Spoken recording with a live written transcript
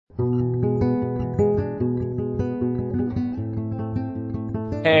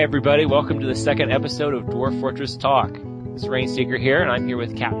Hey everybody, welcome to the second episode of Dwarf Fortress Talk. It's Rainseeker here, and I'm here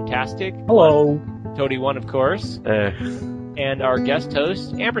with Captain Tastic. Hello. Toady One, of course. And our guest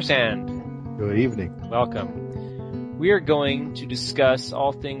host, Ampersand. Good evening. Welcome. We are going to discuss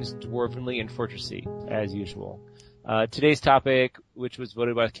all things dwarvenly and fortressy, as usual. Today's topic, which was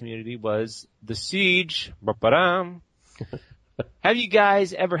voted by the community, was the siege. Ba-ba-dum. Have you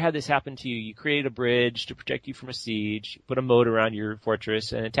guys ever had this happen to you? You created a bridge to protect you from a siege, you put a moat around your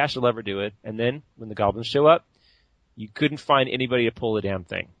fortress, and attached a lever to it, and then, when the goblins show up, you couldn't find anybody to pull the damn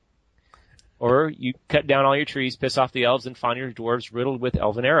thing. Or you cut down all your trees, piss off the elves, and find your dwarves riddled with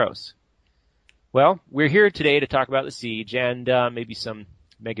elven arrows. Well, we're here today to talk about the siege, and maybe some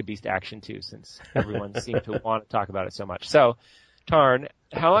Mega Beast action too, since everyone seemed to want to talk about it so much. So, Tarn,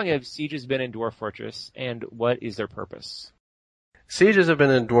 how long have sieges been in Dwarf Fortress, and what is their purpose? Sieges have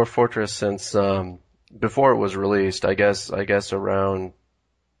been in Dwarf Fortress since before it was released. I guess around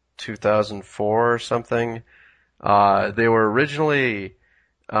 2004 or something. They were originally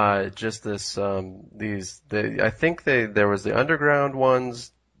just this I think there was the underground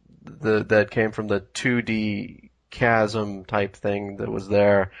ones that came from the 2D chasm type thing that was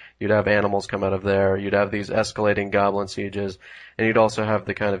there. You'd have animals come out of there. You'd have these escalating goblin sieges, and you'd also have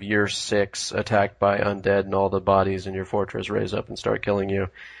the kind of year 6 attacked by undead and all the bodies in your fortress raise up and start killing you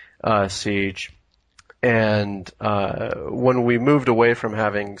siege. And when we moved away from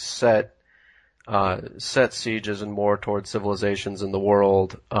having set sieges and more towards civilizations in the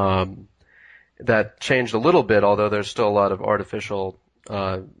world, that changed a little bit, although there's still a lot of artificial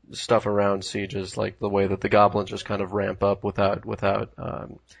stuff around sieges, like the way that the goblins just kind of ramp up without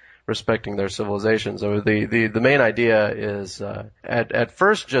respecting their civilization. So the main idea is at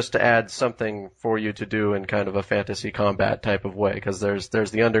first just to add something for you to do in kind of a fantasy combat type of way, because there's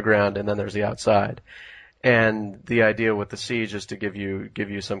the underground and then there's the outside. And the idea with the siege is to give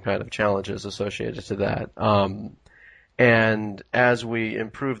you some kind of challenges associated to that. And as we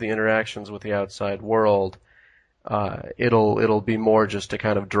improve the interactions with the outside world, it'll be more just to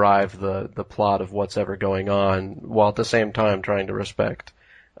kind of drive the plot of what's ever going on, while at the same time trying to respect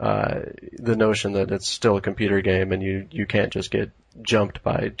the notion that it's still a computer game and you can't just get jumped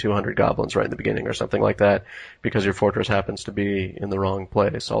by 200 goblins right in the beginning or something like that because your fortress happens to be in the wrong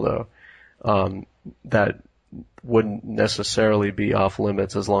place, although that wouldn't necessarily be off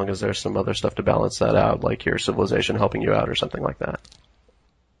limits as long as there's some other stuff to balance that out, like your civilization helping you out or something like that.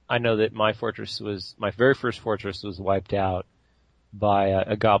 I know that my very first fortress was wiped out by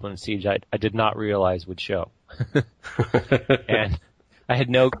a goblin siege I did not realize would show. And I had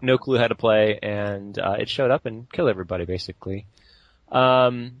no clue how to play, and it showed up and killed everybody, basically.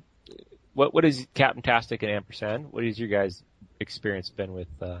 What is Captain Tastic and Ampersand? What has your guys' experience been with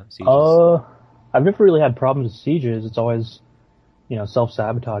sieges? I've never really had problems with sieges. It's always,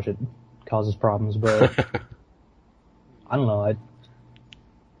 self-sabotage. It causes problems, but I don't know.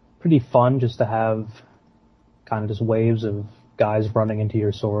 Pretty fun just to have kind of just waves of guys running into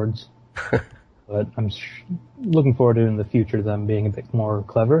your swords. But I'm looking forward to in the future them being a bit more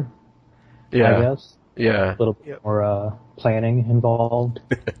clever. Yeah. I guess. Yeah. A little bit more planning involved.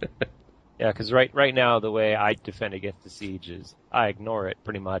 Yeah, because right now the way I defend against the siege is I ignore it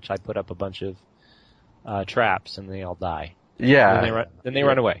pretty much. I put up a bunch of traps and they all die. Yeah. Then they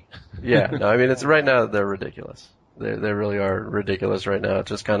run away. Yeah. No, I mean, it's right now they're ridiculous. They really are ridiculous right now. It's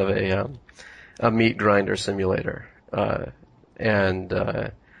just kind of a meat grinder simulator. I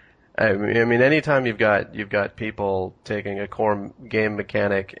mean, anytime you've got people taking a core game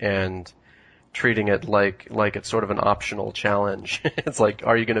mechanic and treating it like it's sort of an optional challenge. It's like,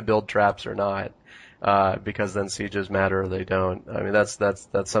 are you going to build traps or not? Because then sieges matter or they don't. I mean, that's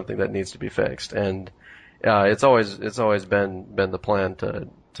something that needs to be fixed. And it's always been the plan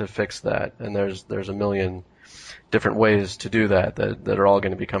to fix that. And there's a million different ways to do that are all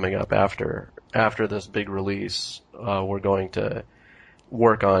going to be coming up after this big release. We're going to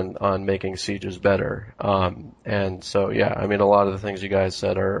work on making sieges better. And so, yeah, I mean, a lot of the things you guys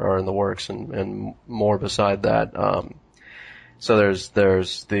said are in the works and more beside that. So there's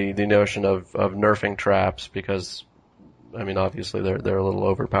the notion of nerfing traps because, I mean, obviously they're a little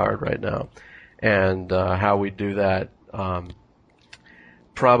overpowered right now. And how we do that,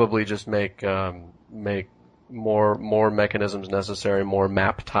 probably just make more mechanisms necessary, more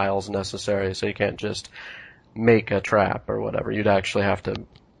map tiles necessary, so you can't just make a trap or whatever. You'd actually have to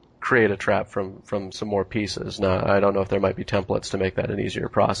create a trap from some more pieces. Now, I don't know if there might be templates to make that an easier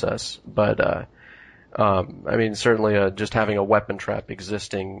process, but I mean, certainly just having a weapon trap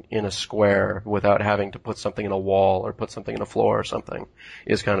existing in a square without having to put something in a wall or put something in a floor or something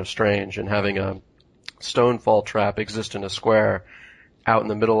is kind of strange, and having a stonefall trap exist in a square out in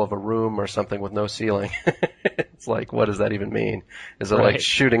the middle of a room or something with no ceiling. It's like, what does that even mean? Is it Right. like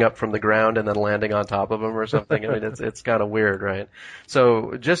shooting up from the ground and then landing on top of them or something? I mean, it's kind of weird, right?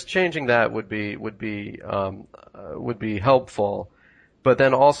 So just changing that would be helpful. But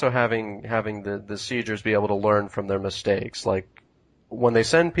then also having the siegers be able to learn from their mistakes. Like when they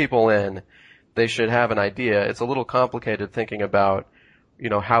send people in, they should have an idea. It's a little complicated thinking about,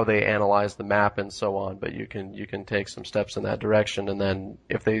 how they analyze the map and so on, but you can take some steps in that direction. And then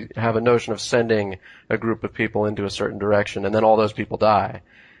if they have a notion of sending a group of people into a certain direction and then all those people die,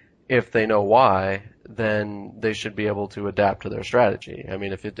 if they know why, then they should be able to adapt to their strategy. I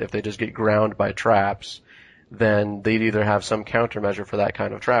mean, if they just get ground by traps, then they'd either have some countermeasure for that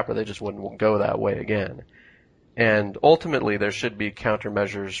kind of trap or they just wouldn't go that way again. And ultimately, there should be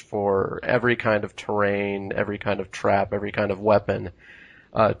countermeasures for every kind of terrain, every kind of trap, every kind of weapon,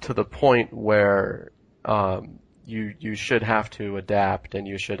 to the point where you should have to adapt, and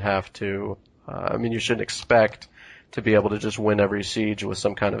you should have to. You shouldn't expect to be able to just win every siege with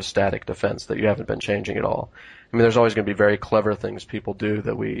some kind of static defense that you haven't been changing at all. I mean, there's always going to be very clever things people do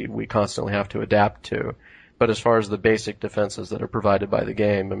that we constantly have to adapt to. But as far as the basic defenses that are provided by the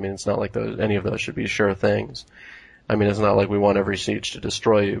game, I mean, it's not like any of those should be sure things. I mean, it's not like we want every siege to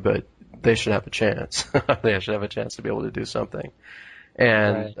destroy you, but they should have a chance. They should have a chance to be able to do something.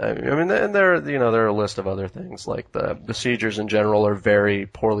 And right. I mean, and there are a list of other things like the siegers in general are very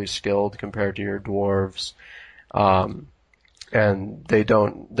poorly skilled compared to your dwarves. And they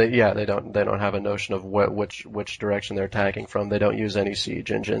don't have a notion of which direction they're attacking from. They don't use any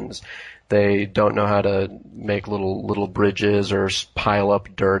siege engines. They don't know how to make little bridges or pile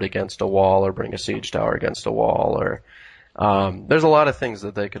up dirt against a wall or bring a siege tower against a wall or, there's a lot of things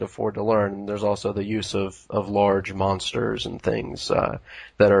that they could afford to learn. There's also the use of large monsters and things, that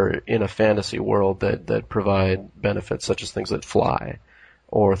are in a fantasy world that provide benefits such as things that fly.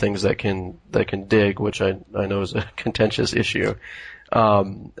 Or things that can dig, which I know is a contentious issue,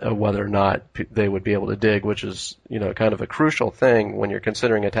 whether or not they would be able to dig, which is, kind of a crucial thing when you're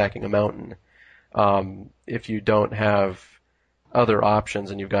considering attacking a mountain. If you don't have other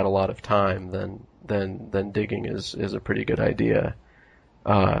options and you've got a lot of time, then digging is a pretty good idea.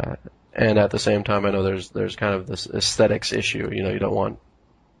 And at the same time, I know there's kind of this aesthetics issue. You don't want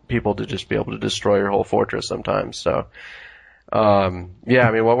people to just be able to destroy your whole fortress sometimes, so. I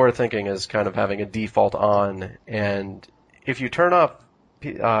mean, what we're thinking is kind of having a default on, and if you turn off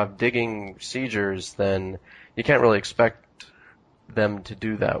digging siegers, then you can't really expect them to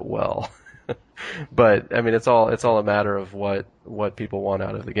do that well. But I mean, it's all a matter of what people want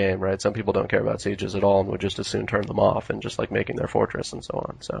out of the game, right? Some people don't care about sieges at all and would just as soon turn them off and just like making their fortress and so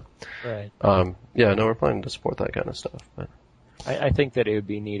on. So, right. We're planning to support that kind of stuff. But. I think that it would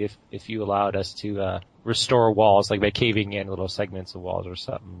be neat if you allowed us to restore walls, like by caving in little segments of walls or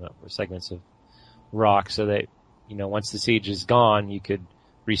something, or segments of rock, so that, once the siege is gone, you could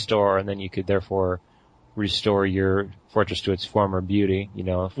restore, and then you could therefore restore your fortress to its former beauty,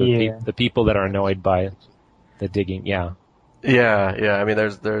 for the people that are annoyed by the digging, yeah. Yeah, I mean,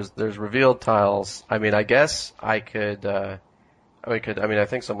 there's revealed tiles. I mean, I guess I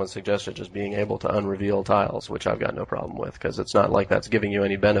think someone suggested just being able to unreveal tiles, which I've got no problem with, because it's not like that's giving you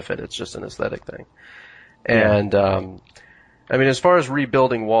any benefit. It's just an aesthetic thing. Yeah. And, I mean, as far as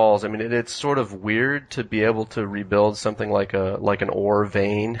rebuilding walls, I mean, it's sort of weird to be able to rebuild something like an ore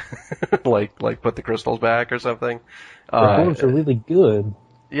vein, like put the crystals back or something. The dwarves are really good.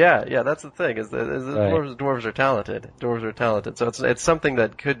 Yeah, that's the thing, is that right. Dwarves are talented. Dwarves are talented. So it's something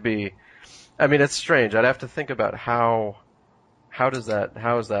that could be, I mean, it's strange. I'd have to think about how does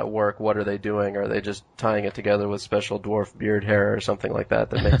that work? What are they doing? Are they just tying it together with special dwarf beard hair or something like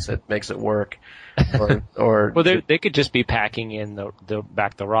that makes it work? Or well, they could just be packing in the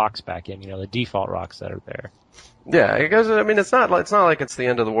rocks back in, the default rocks that are there. Yeah, because I mean, it's not like it's the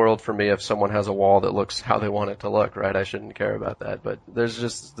end of the world for me if someone has a wall that looks how they want it to look, right? I shouldn't care about that, but there's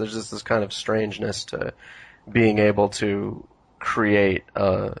just this kind of strangeness to being able to create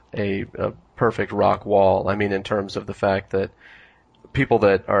a perfect rock wall. I mean, in terms of the fact that people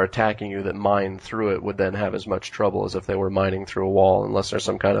that are attacking you that mine through it would then have as much trouble as if they were mining through a wall, unless there's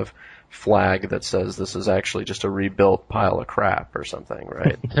some kind of flag that says this is actually just a rebuilt pile of crap or something,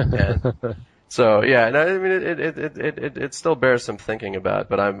 right? And so, yeah, and I mean, it still bears some thinking about,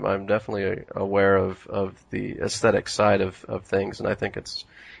 but I'm definitely aware of the aesthetic side of things, and I think it's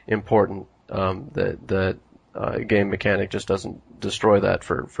important that game mechanic just doesn't destroy that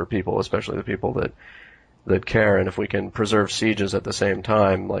for people, especially the people that care. And if we can preserve sieges at the same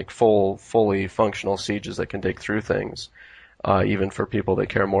time, like fully functional sieges that can dig through things, even for people that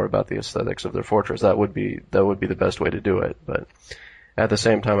care more about the aesthetics of their fortress, that would be the best way to do it. But at the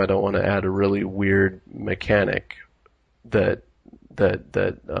same time, I don't want to add a really weird mechanic that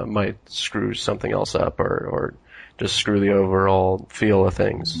might screw something else up or just screw the overall feel of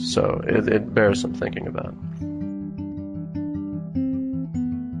things. So it bears some thinking about.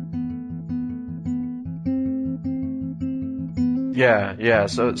 Yeah.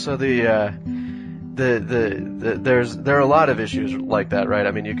 So there are a lot of issues like that, right?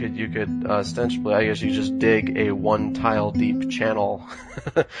 I mean, you could ostensibly, I guess, you just dig a 1 tile deep channel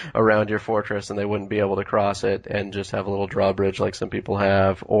around your fortress, and they wouldn't be able to cross it, and just have a little drawbridge like some people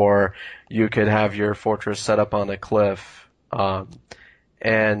have. Or you could have your fortress set up on a cliff, or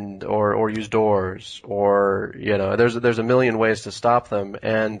use doors, or there's a million ways to stop them.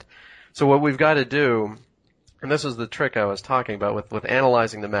 And so what we've got to do. And this is the trick I was talking about with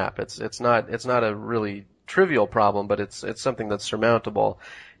analyzing the map. It's not a really trivial problem, but it's something that's surmountable.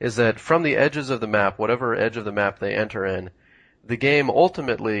 Is that from the edges of the map, whatever edge of the map they enter in, the game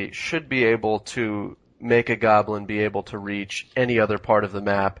ultimately should be able to make a goblin be able to reach any other part of the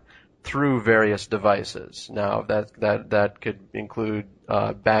map through various devices. Now that could include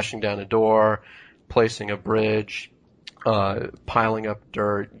bashing down a door, placing a bridge, piling up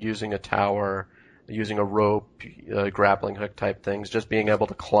dirt, using a tower, using a rope, grappling hook type things, just being able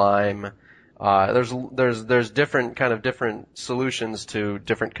to climb. There's different solutions to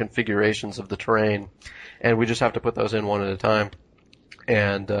different configurations of the terrain, and we just have to put those in one at a time.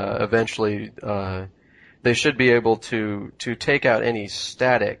 And eventually, they should be able to take out any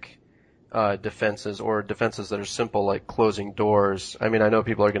static defenses or defenses that are simple, like closing doors. I mean, I know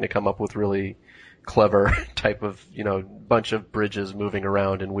people are going to come up with really clever type of, bunch of bridges moving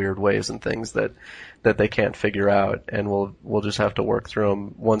around in weird ways and things that they can't figure out, and we'll just have to work through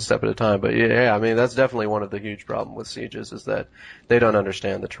them one step at a time. But yeah, I mean, that's definitely one of the huge problems with sieges, is that they don't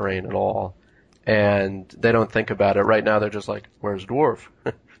understand the terrain at all, and they don't think about it. Right now, they're just like, "Where's dwarf?"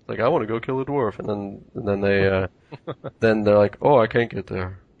 Like, I want to go kill a dwarf, and then they then they're like, "Oh, I can't get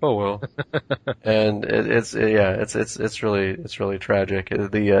there. Oh well." And it's really tragic.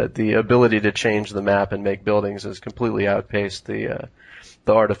 The ability to change the map and make buildings has completely outpaced the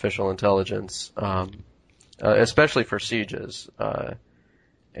artificial intelligence, especially for sieges. I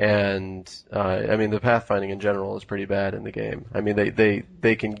mean, the pathfinding in general is pretty bad in the game. I mean,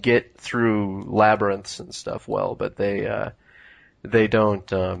 they can get through labyrinths and stuff well, but they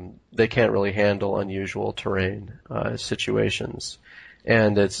can't really handle unusual terrain situations.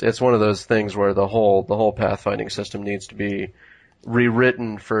 And it's one of those things where the whole pathfinding system needs to be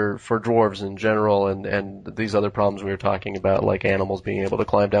rewritten for dwarves in general, and these other problems we were talking about, like animals being able to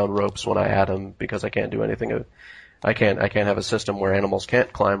climb down ropes when I add them, because I can't do anything. I can't have a system where animals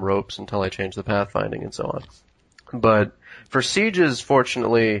can't climb ropes until I change the pathfinding and so on. But for sieges,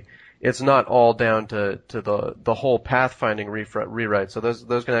 fortunately, it's not all down to the whole pathfinding rewrite. So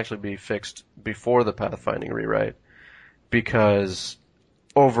those can actually be fixed before the pathfinding rewrite, because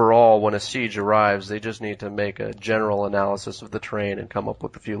overall, when a siege arrives, they just need to make a general analysis of the terrain and come up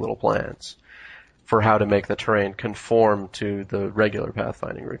with a few little plans for how to make the terrain conform to the regular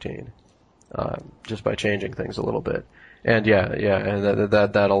pathfinding routine, just by changing things a little bit. And and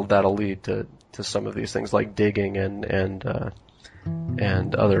that'll lead to some of these things like digging and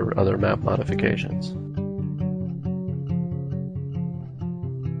other map modifications.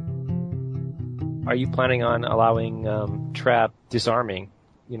 Are you planning on allowing trap disarming,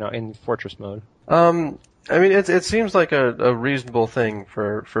 in fortress mode? I mean, it seems like a reasonable thing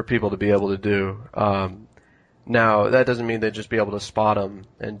for people to be able to do. Now, that doesn't mean they'd just be able to spot them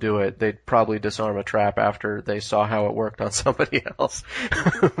and do it. They'd probably disarm a trap after they saw how it worked on somebody else.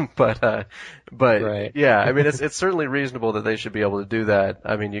 But right. Yeah, I mean, it's certainly reasonable that they should be able to do that.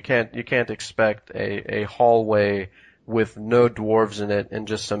 I mean, you can't expect a hallway with no dwarves in it and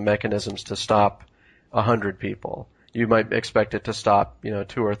just some mechanisms to stop 100 people. You might expect it to stop, 2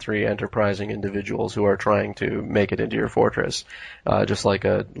 or 3 enterprising individuals who are trying to make it into your fortress, just like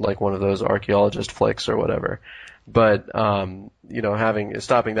one of those archaeologist flicks or whatever. But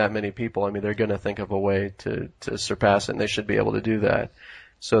stopping that many people, I mean, they're going to think of a way to surpass it, and they should be able to do that,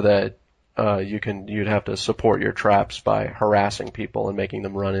 so that you'd have to support your traps by harassing people and making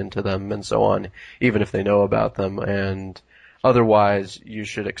them run into them and so on, even if they know about them. And otherwise, you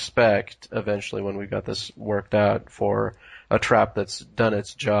should expect eventually, when we've got this worked out, for a trap that's done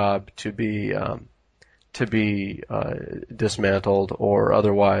its job to be dismantled or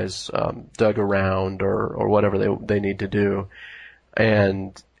otherwise dug around or whatever they need to do,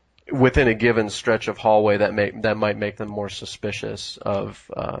 and within a given stretch of hallway that might make them more suspicious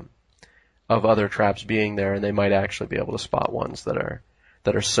of other traps being there, and they might actually be able to spot ones that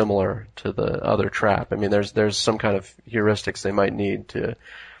that are similar to the other trap. I mean, there's some kind of heuristics they might need to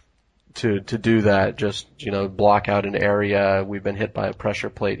do that. Just, block out an area. We've been hit by a pressure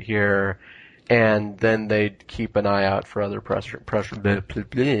plate here. And then they'd keep an eye out for other they'd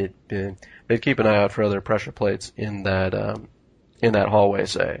keep an eye out for other pressure plates in that hallway,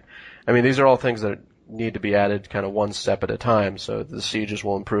 say. I mean, these are all things that need to be added kind of one step at a time. So the sieges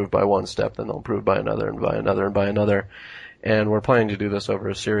will improve by one step, then they'll improve by another and by another and by another. And we're planning to do this over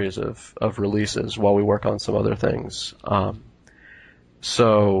a series of releases while we work on some other things.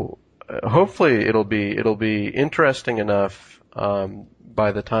 So hopefully it'll be interesting enough,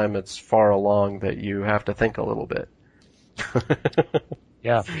 by the time it's far along that you have to think a little bit.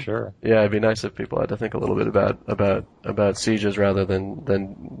 Yeah, for sure. Yeah, it'd be nice if people had to think a little bit about sieges rather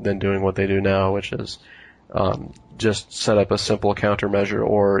than doing what they do now, which is just set up a simple countermeasure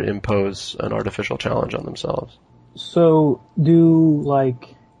or impose an artificial challenge on themselves. So, do,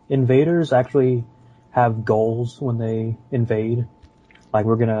 invaders actually have goals when they invade? Like,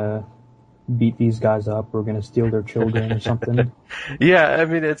 we're gonna beat these guys up, we're gonna steal their children or something? Yeah, I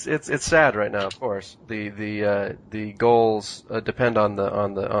mean, it's sad right now, of course. The goals depend on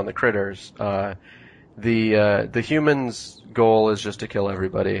the critters. The humans' goal is just to kill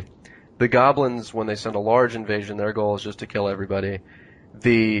everybody. The goblins, when they send a large invasion, their goal is just to kill everybody.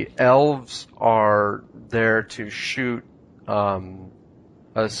 The elves are there to shoot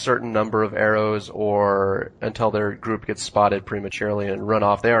a certain number of arrows or until their group gets spotted prematurely and run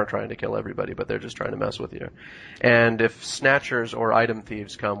off. They aren't trying to kill everybody, but they're just trying to mess with you. And if snatchers or item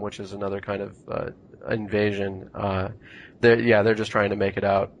thieves come, which is another kind of invasion, they're just trying to make it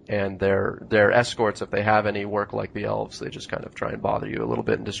out. And their escorts, if they have any, work like the elves. They just kind of try and bother you a little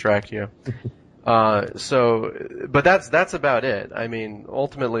bit and distract you. But that's about it. I mean,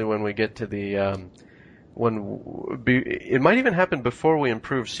 ultimately when we get to the, it might even happen before we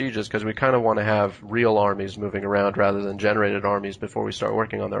improve sieges, because we kind of want to have real armies moving around rather than generated armies before we start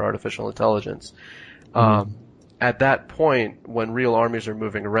working on their artificial intelligence. At that point, when real armies are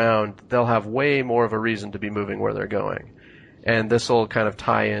moving around, they'll have way more of a reason to be moving where they're going. And this will kind of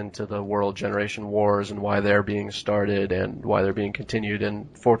tie into the World Generation Wars and why they're being started and why they're being continued in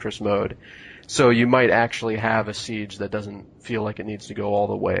Fortress mode. So you might actually have a siege that doesn't feel like it needs to go all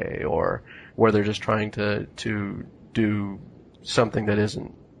the way, or where they're just trying to do something that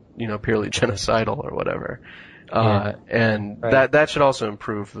isn't, purely genocidal or whatever. And right. that should also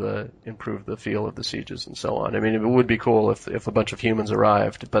improve the feel of the sieges and so on. I mean, it would be cool if a bunch of humans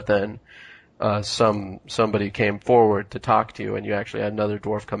arrived, but then somebody came forward to talk to you, and you actually had another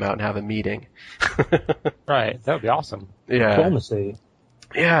dwarf come out and have a meeting. Right, that would be awesome. Yeah. Diplomacy.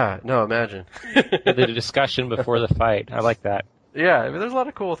 Yeah, no, imagine. The discussion before the fight. I like that. Yeah, I mean, there's a lot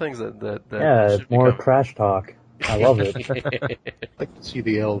of cool things that yeah, more trash talk. I love it. I'd like to see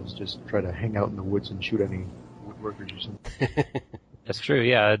the elves just try to hang out in the woods and shoot any woodworkers or something. That's true,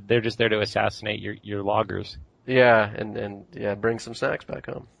 yeah. They're just there to assassinate your loggers. Yeah, and bring some snacks back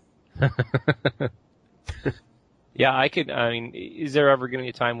home. Yeah, is there ever going to be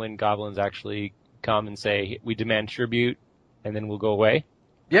a time when goblins actually come and say, we demand tribute, and then we'll go away?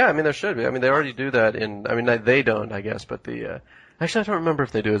 Yeah, I mean, there should be. I mean, they already do that they don't, I guess, but actually I don't remember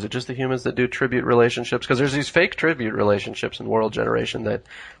if they do. Is it just the humans that do tribute relationships? Because there's these fake tribute relationships in World Generation that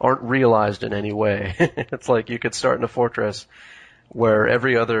aren't realized in any way. It's like you could start in a fortress where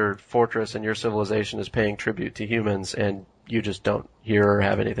every other fortress in your civilization is paying tribute to humans, and you just don't hear or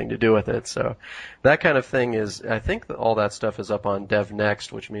have anything to do with it. So that kind of thing I think that all that stuff is up on Dev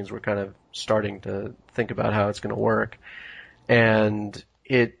Next, which means we're kind of starting to think about how it's going to work. And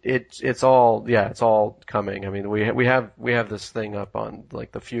it's all coming. I mean, we have this thing up on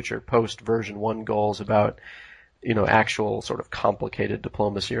like the future post version 1 goals about, actual sort of complicated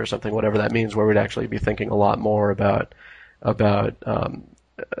diplomacy or something, whatever that means, where we'd actually be thinking a lot more about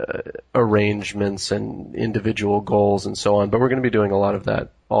arrangements and individual goals and so on. But we're going to be doing a lot of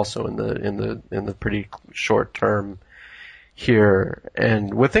that also in the pretty short term here.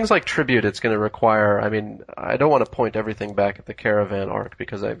 And with things like tribute, it's going to require, I don't want to point everything back at the caravan arc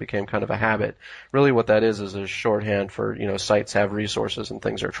because that became kind of a habit. Really what that is a shorthand for, sites have resources and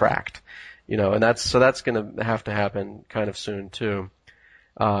things are tracked, and that's going to have to happen kind of soon too.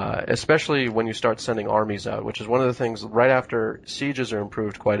 Especially when you start sending armies out, which is one of the things right after sieges are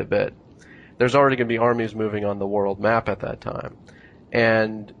improved quite a bit. There's already going to be armies moving on the world map at that time.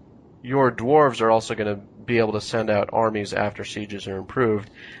 And your dwarves are also going to be able to send out armies after sieges are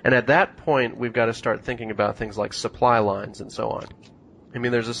improved. And at that point, we've got to start thinking about things like supply lines and so on. I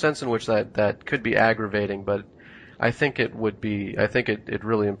mean, there's a sense in which that could be aggravating, but I think it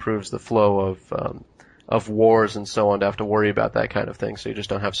really improves the flow wars and so on to have to worry about that kind of thing. So you just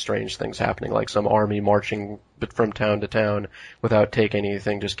don't have strange things happening, like some army marching from town to town without taking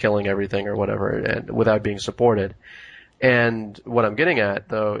anything, just killing everything or whatever, and without being supported. And what I'm getting at,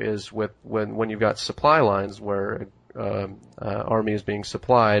 though, is when you've got supply lines where army is being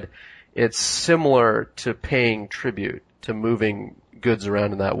supplied, it's similar to paying tribute, to moving goods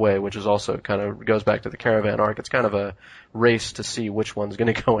around in that way, which is also kind of goes back to the caravan arc. It's kind of a race to see which one's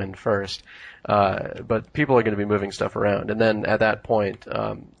going to go in first. But people are going to be moving stuff around. And then at that point,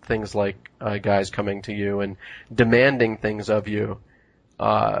 things like guys coming to you and demanding things of you,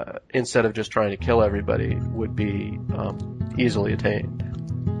 instead of just trying to kill everybody, would be easily attained,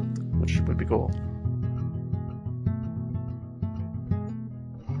 which would be cool.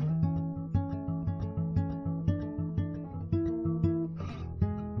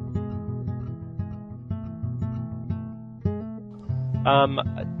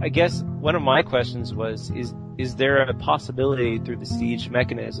 I guess one of my questions was, is there a possibility through the siege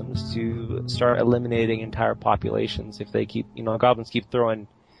mechanisms to start eliminating entire populations if they keep, goblins keep throwing,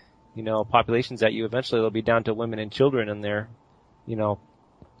 populations at you? Eventually they'll be down to women and children in there,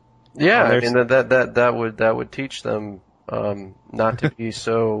 Yeah, I mean, that would teach them, not to be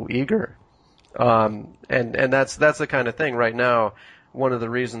so eager. And that's the kind of thing right now. One of the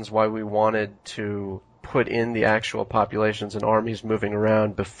reasons why we wanted to put in the actual populations and armies moving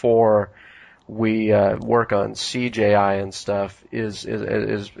around before we work on siege AI and stuff is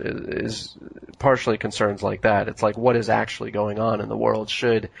partially concerns like that. It's like what is actually going on in the world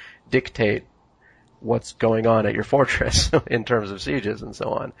should dictate what's going on at your fortress in terms of sieges and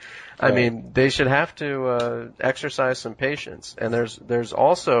so on. Right. I mean, they should have to exercise some patience. And there's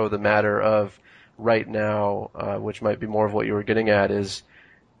also the matter of right now, which might be more of what you were getting at, is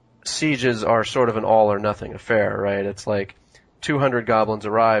sieges are sort of an all or nothing affair, right? It's like 200 goblins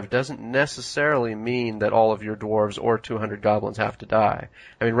arrive doesn't necessarily mean that all of your dwarves or 200 goblins have to die.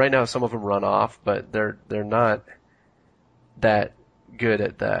 I mean, right now some of them run off, but they're not that good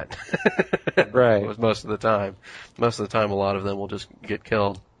at that. Right. Most of the time. Most of the time a lot of them will just get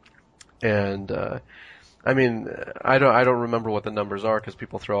killed. And I mean, I don't remember what the numbers are because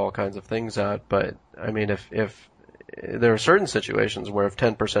people throw all kinds of things out, but I mean, if there are certain situations where if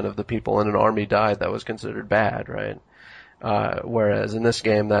 10% of the people in an army died, that was considered bad, right? Whereas in this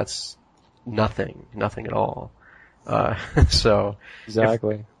game, that's nothing at all. So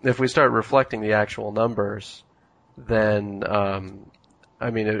exactly. If we start reflecting the actual numbers, then I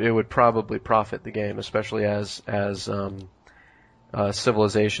mean, it would probably profit the game, especially as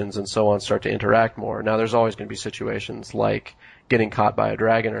civilizations and so on start to interact more. Now, there's always going to be situations like getting caught by a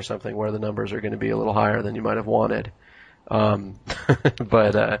dragon or something where the numbers are going to be a little higher than you might have wanted.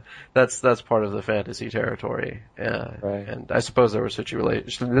 But that's part of the fantasy territory. Right. And I suppose there were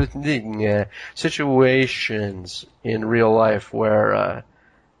situations in real life where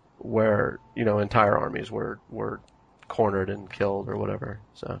entire armies were cornered and killed or whatever.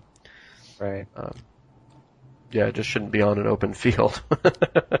 So, right. Yeah, it just shouldn't be on an open field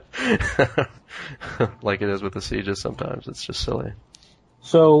like it is with the sieges sometimes. It's just silly.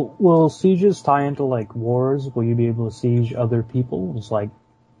 So, will sieges tie into, like, wars? Will you be able to siege other people's, like,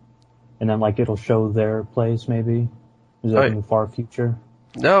 and then, like, it'll show their place, maybe? Is that in the far future?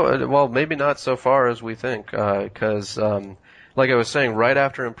 No, well, maybe not so far as we think, because, like I was saying, right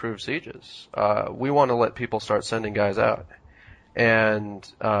after improved sieges, we want to let people start sending guys out. And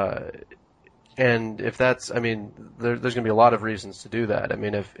if that's, I mean, there's going to be a lot of reasons to do that. I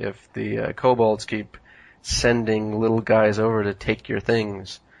mean, if the kobolds keep sending little guys over to take your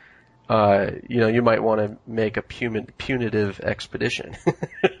things, you might want to make a punitive expedition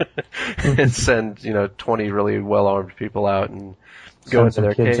and send, 20 really well-armed people out and go into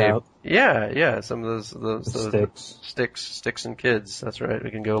their cave. Out. Yeah, some of those sticks and kids. That's right.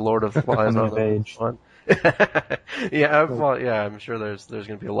 We can go Lord of Flies on them. I'm sure there's going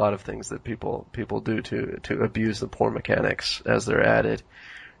to be a lot of things that people do to abuse the poor mechanics as they're added.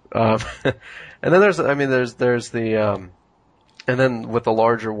 And then there's the, and then with the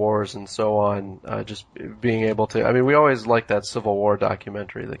larger wars and so on, just being able to, I mean, we always like that Civil War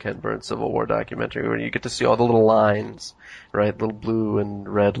documentary, the Ken Burns Civil War documentary, where you get to see all the little lines, right? Little blue and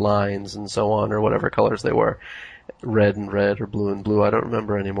red lines and so on, or whatever colors they were. Red and red or blue and blue, I don't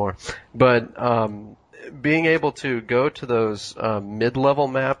remember anymore. But, being able to go to those mid-level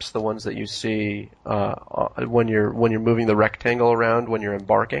maps, the ones that you see when you're moving the rectangle around when you're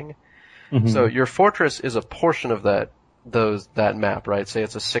embarking. Mm-hmm. So your fortress is a portion of that map, right? Say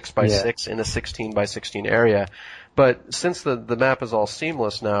it's a 6x6 in a 16x16 area. But since the map is all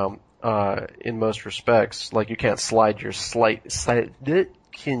seamless now, in most respects, like you can't slide your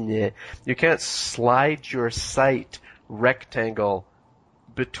you can't slide your sight rectangle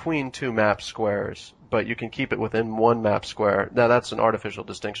between two map squares, but you can keep it within one map square. Now that's an artificial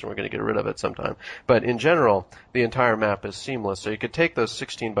distinction. We're going to get rid of it sometime. But in general, the entire map is seamless. So you could take those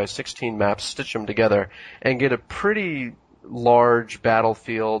 16 by 16 maps, stitch them together, and get a pretty large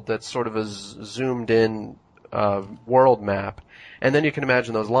battlefield that's sort of a zoomed in world map. And then you can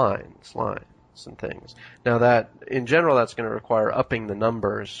imagine those lines and things. Now that, in general, that's going to require upping the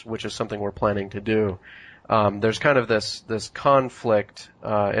numbers, which is something we're planning to do. There's kind of this conflict,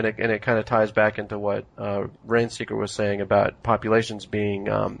 and it kind of ties back into what Rainseeker was saying about populations being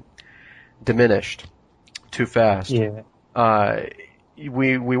diminished too fast. Yeah.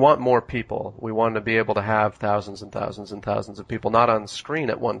 We want more people. We want to be able to have thousands and thousands and thousands of people, not on screen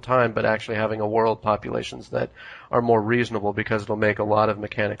at one time, but actually having a world populations that are more reasonable, because it'll make a lot of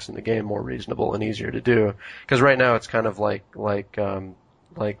mechanics in the game more reasonable and easier to do. Because right now it's kind of like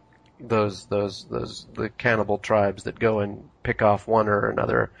the cannibal tribes that go and pick off one or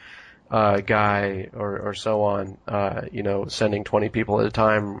another guy or so on, sending 20 people at a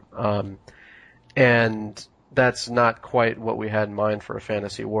time, and that's not quite what we had in mind for a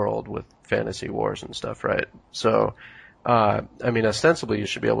fantasy world with fantasy wars and stuff, right? So, ostensibly you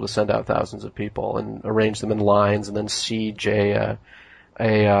should be able to send out thousands of people and arrange them in lines and then siege a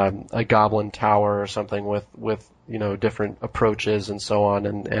goblin tower or something with different approaches and so on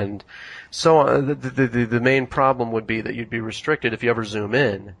and so on. The main problem would be that you'd be restricted if you ever zoom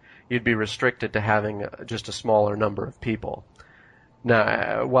in. You'd be restricted to having just a smaller number of people.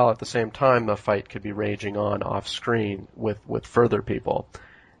 Now, while at the same time the fight could be raging on off screen with further people.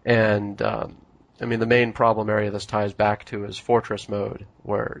 And the main problem area this ties back to is fortress mode,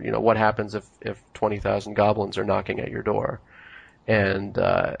 where what happens if 20,000 goblins are knocking at your door, and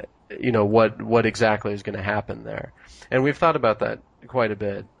what exactly is going to happen there. And we've thought about that quite a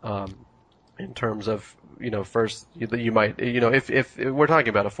bit in terms of first you might if we're talking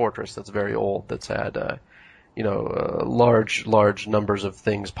about a fortress that's very old, that's had large numbers of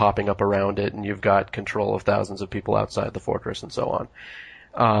things popping up around it, and you've got control of thousands of people outside the fortress and so on.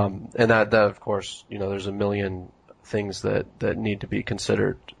 And that of course, there's a million things that need to be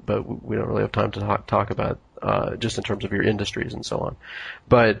considered, but we don't really have time to talk about just in terms of your industries and so on.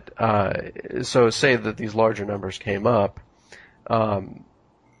 But so say that these larger numbers came up,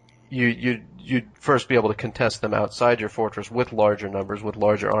 you'd first be able to contest them outside your fortress with larger numbers, with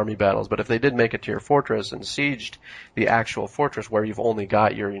larger army battles. But if they did make it to your fortress and sieged the actual fortress where you've only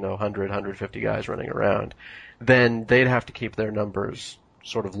got your 100, 150 guys running around, then they'd have to keep their numbers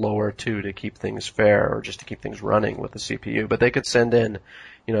sort of lower too, to keep things fair, or just to keep things running with the CPU. But they could send in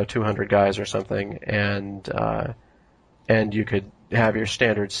 200 guys or something, and you could have your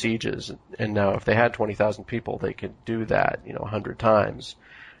standard sieges. And now if they had 20,000 people, they could do that 100 times.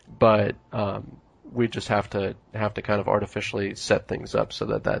 But we just have to kind of artificially set things up so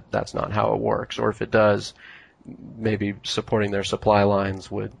that's not how it works. Or if it does, maybe supporting their supply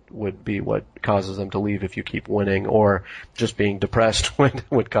lines would be what causes them to leave if you keep winning, or just being depressed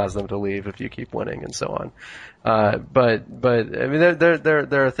would cause them to leave if you keep winning, and so on. But I mean,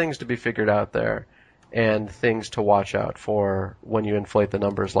 there are things to be figured out there, and things to watch out for when you inflate the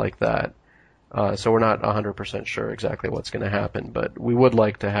numbers like that. So we're not 100% sure exactly what's going to happen, but we would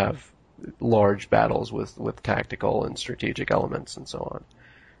like to have large battles with tactical and strategic elements and so on.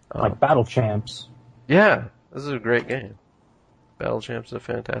 Like Battle Champs. Yeah, this is a great game. Battle Champs is a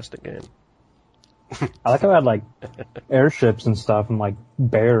fantastic game. I like how I had like airships and stuff, and like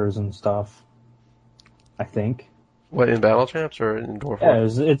bears and stuff, I think. What, in Battle Champs or in Dwarf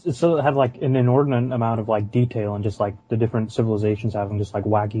Wars? Yeah, it still had like an inordinate amount of like detail, and just like the different civilizations having just like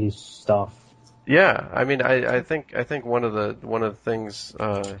wacky stuff. Yeah, I mean, I think one of the things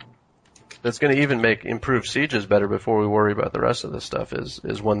that's going to even improve sieges better before we worry about the rest of this stuff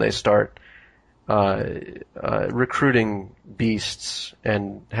is when they start recruiting beasts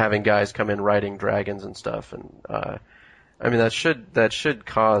and having guys come in riding dragons and stuff. And I mean, that should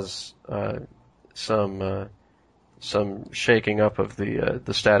cause some shaking up of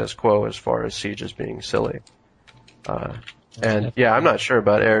the status quo as far as sieges being silly. And yeah, I'm not sure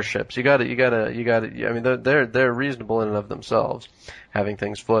about airships. You gotta. I mean, they're reasonable in and of themselves, having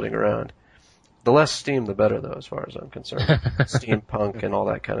things floating around. The less steam, the better, though, as far as I'm concerned. Steampunk and all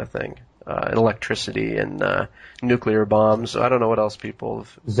that kind of thing, and electricity and nuclear bombs. I don't know what else people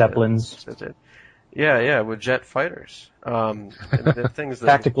have. Zeppelins. Yeah, with jet fighters. And things that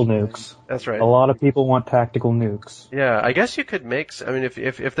tactical nukes. That's right. A lot of people want tactical nukes. Yeah, I guess you could make. I mean,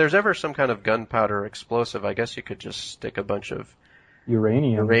 if there's ever some kind of gunpowder explosive, I guess you could just stick a bunch of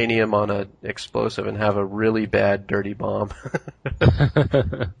uranium on an explosive and have a really bad dirty bomb.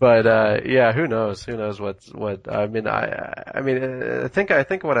 But yeah, who knows? Who knows what? I mean, I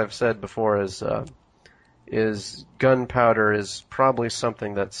think what I've said before is gunpowder is probably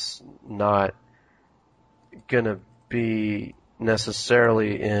something that's not gonna be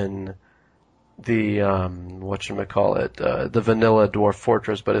necessarily in the the vanilla Dwarf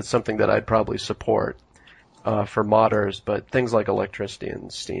Fortress, but it's something that I'd probably support for modders. But things like electricity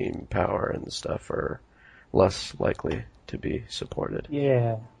and steam power and stuff are less likely to be supported.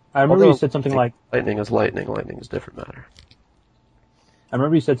 Yeah. I remember you said something like... Lightning is lightning. Lightning is a different matter. I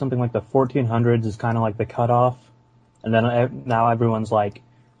remember you said something like the 1400s is kind of like the cutoff, and then now everyone's like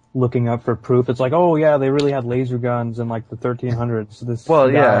looking up for proof. It's like, oh yeah, they really had laser guns in like the 1300s.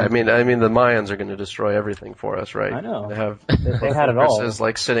 I mean the Mayans are going to destroy everything for us, right? I know. They had it all. Versus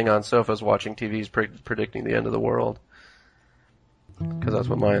like sitting on sofas watching TVs predicting the end of the world. Because that's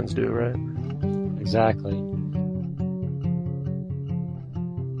what Mayans do, right? Exactly.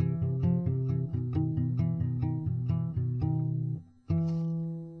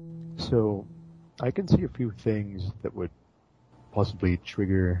 So, I can see a few things that would possibly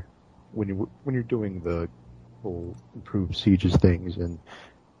trigger when you're doing the whole improved sieges things and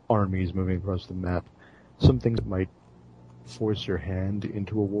armies moving across the map. Some things that might force your hand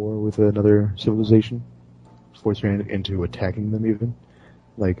into a war with another civilization, force your hand into attacking them even,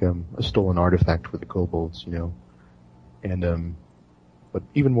 like a stolen artifact for the kobolds, and but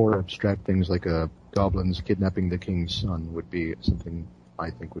even more abstract things like goblins kidnapping the king's son would be something I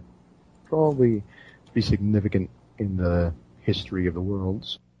think would probably be significant in the history of the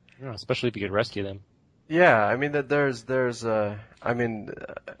worlds. Yeah, especially if you could rescue them. Yeah, I mean that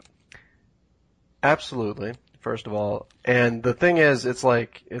absolutely, first of all. And the thing is, it's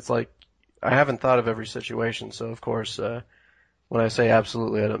like I haven't thought of every situation, so of course when I say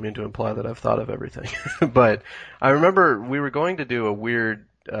absolutely, I don't mean to imply that I've thought of everything. But I remember we were going to do a weird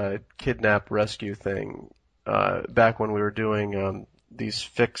kidnap rescue thing back when we were doing these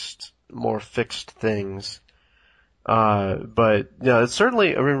more fixed things. But it's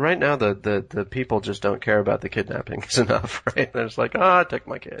certainly, I mean, right now the people just don't care about the kidnappings enough, right? They're just like, take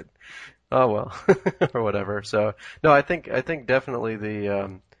my kid. Oh well, or whatever. So, no, I think definitely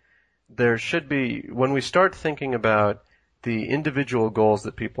there should be, when we start thinking about the individual goals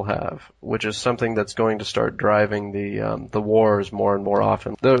that people have, which is something that's going to start driving the wars more and more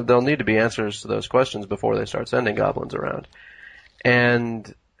often. There'll need to be answers to those questions before they start sending goblins around.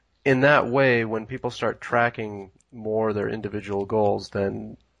 And in that way, when people start tracking more their individual goals,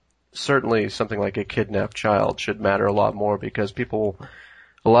 then certainly something like a kidnapped child should matter a lot more, because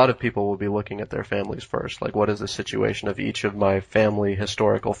a lot of people will be looking at their families first. Like, what is the situation of each of my family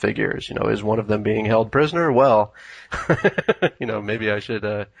historical figures? Is one of them being held prisoner? Well, maybe I should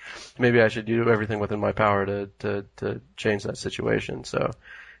do everything within my power to change that situation. So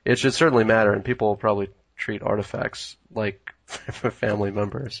it should certainly matter, and people will probably treat artifacts like family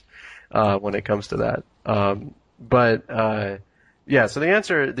members when it comes to that. Yeah. So the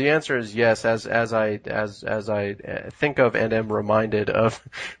answer is yes. As I think of and am reminded of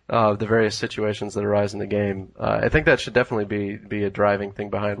the various situations that arise in the game, I think that should definitely be a driving thing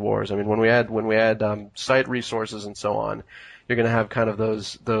behind wars. I mean, when we add site resources and so on, you're going to have kind of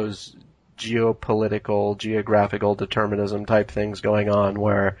those geopolitical, geographical determinism type things going on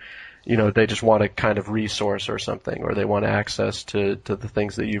where they just want a kind of resource or something, or they want access to the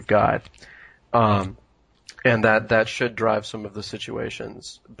things that you've got. And that should drive some of the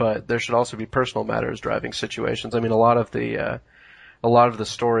situations, but there should also be personal matters driving situations. I mean, a lot of the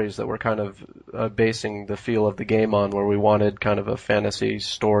stories that we're kind of basing the feel of the game on, where we wanted kind of a fantasy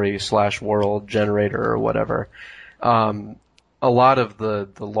story / world generator or whatever, a lot of the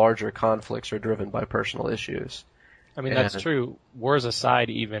larger conflicts are driven by personal issues. I mean, that's true. Wars aside,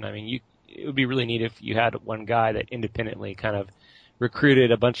 even, I mean, it would be really neat if you had one guy that independently kind of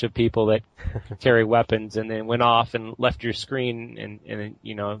recruited a bunch of people that carry weapons and then went off and left your screen, and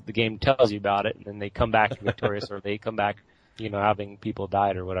the game tells you about it, and then they come back victorious, or they come back, having people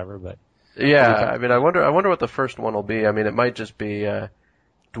died or whatever. But yeah, I mean, I wonder what the first one will be. I mean, it might just be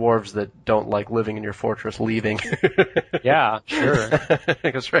dwarves that don't like living in your fortress leaving. Yeah, sure.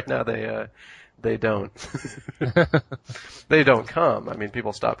 Because right now they don't. They don't come. I mean,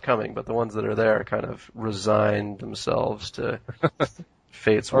 people stop coming, but the ones that are there kind of resign themselves to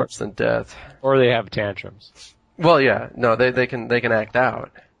fates worse than death. Or they have tantrums. Well, yeah. No, they can act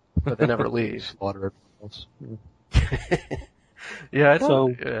out, but they never leave. Slaughter everyone else. Yeah, it's a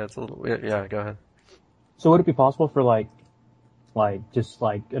little, yeah, go ahead. So would it be possible for just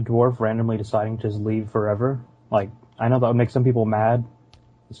a dwarf randomly deciding to just leave forever? Like, I know that would make some people mad.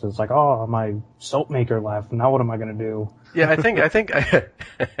 So it's like, oh, my soap maker left. Now what am I going to do? Yeah, I think I think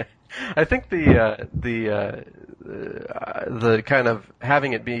the kind of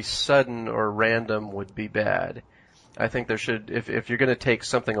having it be sudden or random would be bad. I think there should, if you're going to take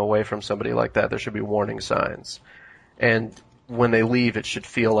something away from somebody like that, there should be warning signs. And when they leave, it should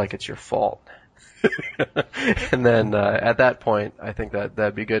feel like it's your fault. And then at that point, I think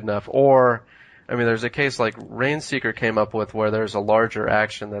that'd be good enough. Or, I mean, there's a case like Rainseeker came up with where there's a larger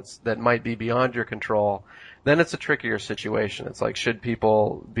action that might be beyond your control. Then it's a trickier situation. It's like, should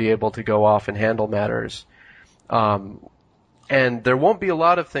people be able to go off and handle matters? And there won't be a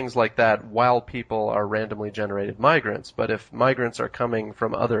lot of things like that while people are randomly generated migrants. But if migrants are coming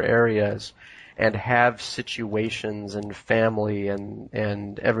from other areas and have situations and family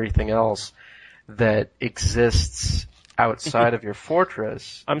and everything else that exists outside of your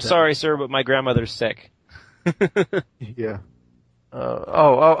fortress. I'm sorry, sir, but my grandmother's sick. Yeah.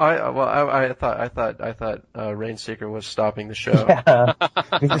 I thought Rainseeker was stopping the show. Yeah,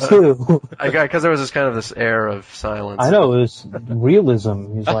 me too. Because there was this air of silence. I know, it was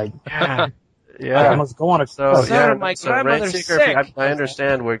realism. He's like, Yeah. I must go on a So, quest. Sir, my so grandmother's Rainseeker, sick. I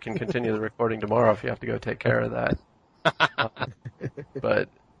understand we can continue the recording tomorrow if you have to go take care of that. But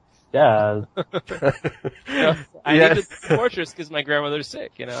Yeah, I Yeah. need the fortress because my grandmother's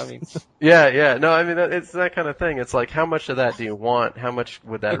sick, I mean. Yeah. No, I mean, it's that kind of thing. It's like, how much of that do you want? How much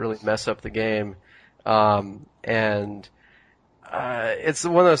would that really mess up the game? It's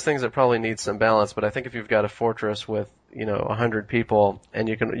one of those things that probably needs some balance, but I think if you've got a fortress with, 100 people, and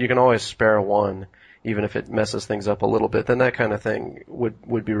you can always spare one, even if it messes things up a little bit, then that kind of thing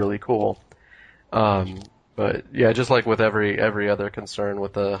would be really cool. But yeah, just like with every other concern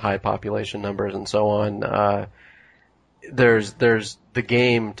with the high population numbers and so on, there's the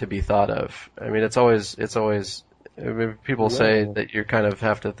game to be thought of. I mean, it's always people say that you kind of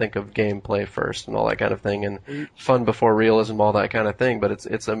have to think of gameplay first and all that kind of thing, and fun before realism, all that kind of thing. But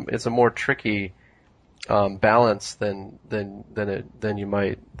it's a more tricky balance than you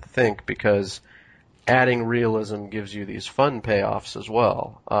might think, because adding realism gives you these fun payoffs as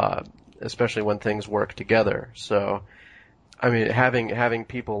well. Especially when things work together. So, I mean, having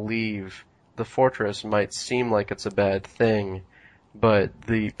people leave the fortress might seem like it's a bad thing, but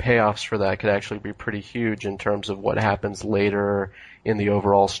the payoffs for that could actually be pretty huge in terms of what happens later in the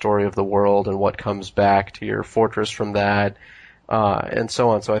overall story of the world and what comes back to your fortress from that, and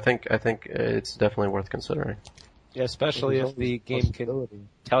so on. So I think it's definitely worth considering. Yeah, especially if the game can Possibility.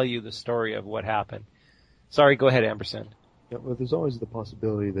 tell you the story of what happened. Sorry, go ahead, Ampersand. Yeah, well, there's always the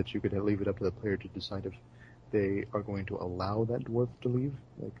possibility that you could leave it up to the player to decide if they are going to allow that dwarf to leave.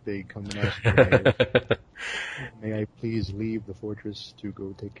 Like, they come and ask, may I please leave the fortress to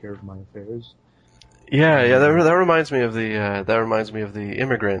go take care of my affairs? Yeah, that reminds me of the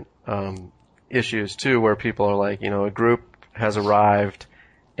immigrant issues too, where people are like, a group has arrived,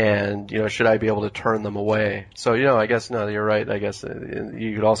 and should I be able to turn them away? So I guess no, you're right. I guess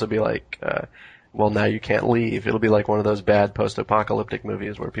you could also be like, well, now you can't leave. It'll be like one of those bad post-apocalyptic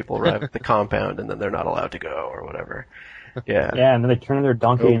movies where people arrive at the compound and then they're not allowed to go or whatever. Yeah. yeah, and then they turn their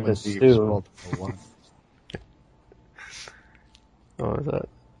donkey into stew. What was that?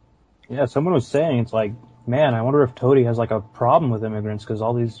 Yeah, someone was saying, it's like, man, I wonder if Toady has like a problem with immigrants because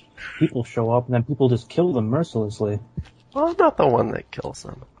all these people show up and then people just kill them mercilessly. Well, I'm not the one that kills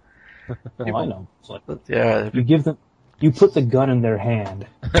them. Well, I know. It's like, Yeah. you put the gun in their hand.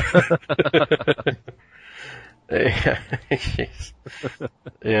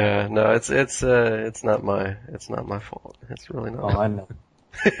 Yeah, no, it's not my fault. It's really not. Oh, I know.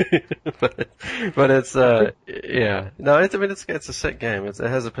 but it's yeah. No, it's a sick game. It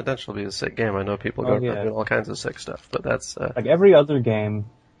has the potential to be a sick game. I know people go yeah. doing all kinds of sick stuff, but that's Like every other game,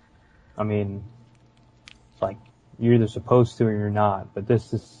 I mean, it's like you're either supposed to or you're not. But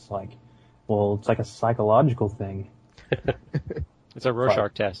this is like, well, it's like a psychological thing. It's a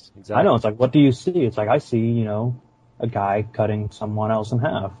Rorschach test. Exactly. I know. It's like, what do you see? It's like I see, a guy cutting someone else in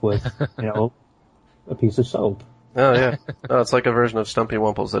half with, a piece of soap. Oh yeah. No, it's like a version of Stumpy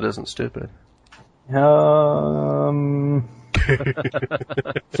Wumples that isn't stupid. See,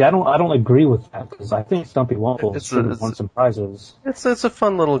 I don't agree with that because I think Stumpy Wumples should have won some prizes. It's a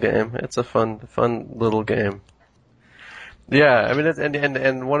fun little game. It's a fun little game. Yeah, I mean,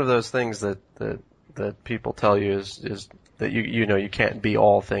 and one of those things that people tell you is that you can't be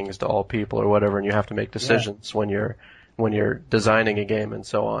all things to all people or whatever, and you have to make decisions when you're designing a game and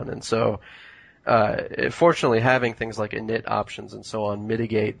so on. And so, fortunately, having things like init options and so on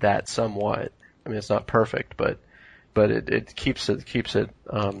mitigate that somewhat. I mean, it's not perfect, but it keeps it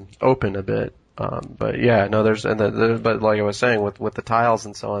open a bit. But yeah, no, but like I was saying, with the tiles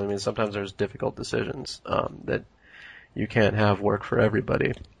and so on, I mean, sometimes there's difficult decisions, that you can't have work for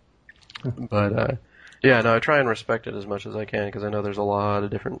everybody. But, yeah, no, I try and respect it as much as I can, because I know there's a lot of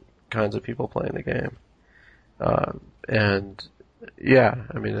different kinds of people playing the game. And yeah,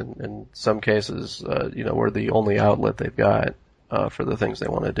 I mean, in some cases, we're the only outlet they've got, for the things they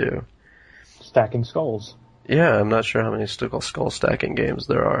want to do. Stacking skulls. Yeah, I'm not sure how many skull stacking games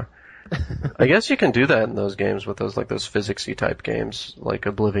there are. I guess you can do that in those games with those physicsy type games like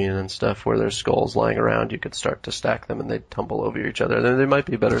Oblivion and stuff where there's skulls lying around. You could start to stack them and they'd tumble over each other. There might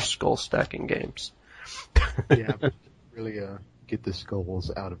be better skull stacking games. Yeah, but really get the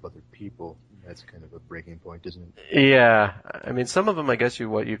skulls out of other people. That's kind of a breaking point, isn't it? Yeah, I mean, some of them, I guess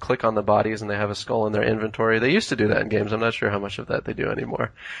you click on the bodies and they have a skull in their inventory. They used to do that in games. I'm not sure how much of that they do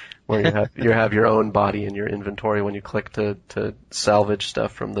anymore. Where you have your own body in your inventory when you click to salvage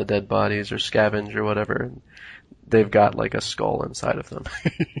stuff from the dead bodies or scavenge or whatever. And they've got like a skull inside of them.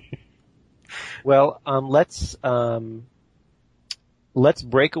 Well, let's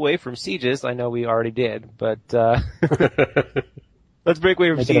break away from sieges. I know we already did, but let's break away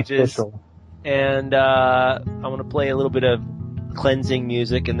from Make it sieges. official. And I'm going to play a little bit of cleansing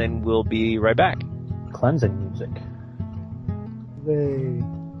music, and then we'll be right back. Cleansing music. Yay.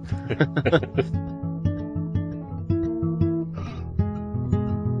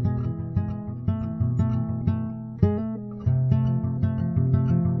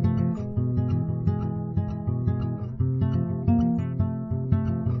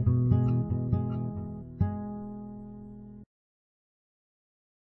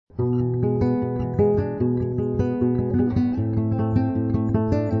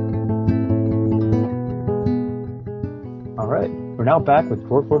 We're now back with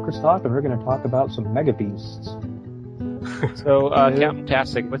Dwarf Fortress Talk, and we're going to talk about some Mega Beasts. So, Captain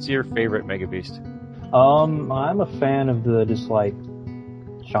Tastic, what's your favorite Mega Beast? I'm a fan of the just like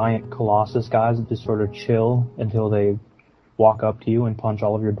giant Colossus guys that just sort of chill until they walk up to you and punch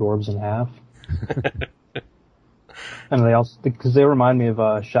all of your dwarves in half. And they also, because they remind me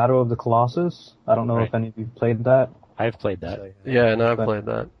of Shadow of the Colossus. I don't know if any of you played that. I've played that. Yeah, no, I've played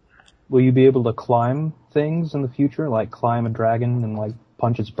that. Will you be able to climb things in the future, like climb a dragon and like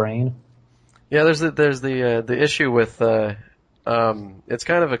punch its brain? Yeah, there's the issue with it's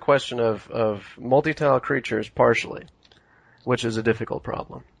kind of a question of multi-tile creatures partially, which is a difficult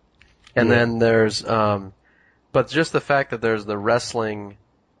problem. And then there's but just the fact that there's the wrestling,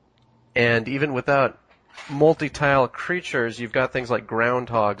 and even without multi-tile creatures, you've got things like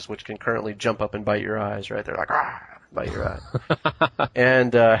groundhogs which can currently jump up and bite your eyes, right? They're like, ah! Bite your eye.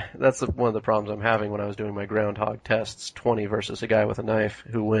 And that's one of the problems I'm having when I was doing my groundhog tests, 20 versus a guy with a knife,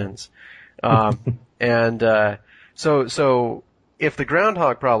 who wins? So if the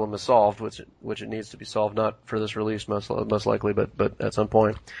groundhog problem is solved, which it needs to be solved, not for this release most likely, but at some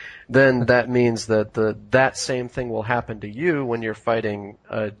point, then that means that that same thing will happen to you when you're fighting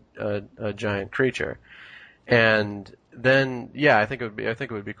a giant creature. And then, yeah, I think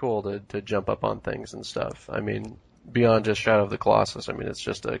it would be cool to jump up on things and stuff. I mean, beyond just Shadow of the Colossus, I mean, it's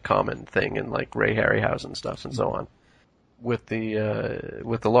just a common thing in like Ray Harryhausen stuff and so on. With the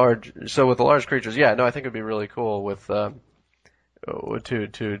large creatures, yeah, no, I think it'd be really cool with to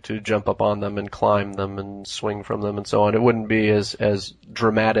jump up on them and climb them and swing from them and so on. It wouldn't be as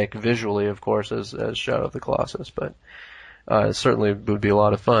dramatic visually, of course, as Shadow of the Colossus, but it certainly would be a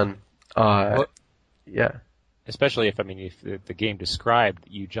lot of fun. Yeah. Especially if the game described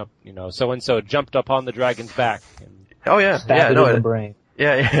you so and so jumped up on the dragon's back. And oh yeah, stab yeah, it in the brain.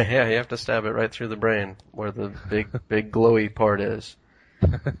 Yeah. You have to stab it right through the brain where the big glowy part is.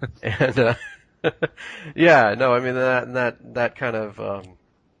 And yeah, no, I mean that kind of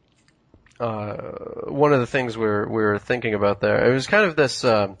one of the things we're thinking about there. It was kind of this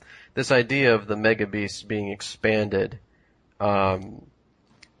idea of the Mega Beasts being expanded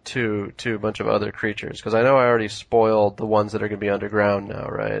to a bunch of other creatures, because I know I already spoiled the ones that are going to be underground now,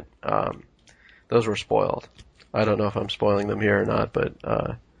 right? Those were spoiled. I don't know if I'm spoiling them here or not, but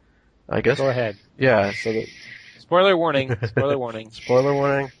I guess. Go ahead. Yeah. Spoiler warning. Spoiler warning. Spoiler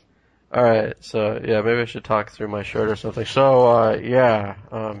warning. All right. So yeah, maybe I should talk through my shirt or something. So yeah,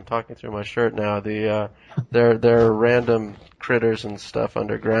 I'm talking through my shirt now. There are random critters and stuff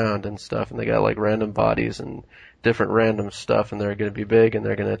underground and stuff, and they got like random bodies and different random stuff, and they're going to be big and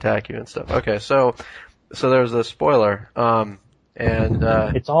they're going to attack you and stuff. Okay, so there's the spoiler. And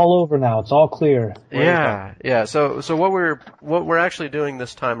it's all over now. It's all clear. Yeah. So what we're actually doing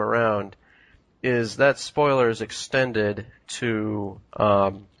this time around is that spoiler is extended to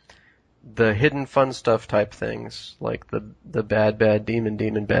the hidden fun stuff type things, like the bad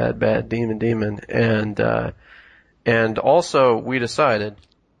demon, bad demon, and also we decided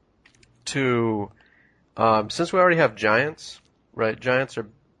to, since we already have giants, right? Giants are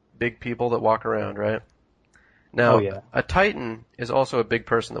big people that walk around, right? Now, a Titan is also a big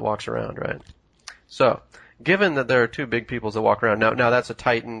person that walks around, right? So, given that there are two big peoples that walk around, now that's a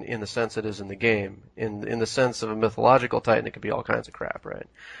Titan in the sense it is in the game. In the sense of a mythological Titan, it could be all kinds of crap, right?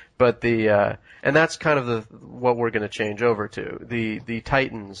 But and that's kind of what we're going to change over to. The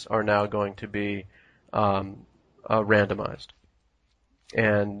Titans are now going to be, randomized.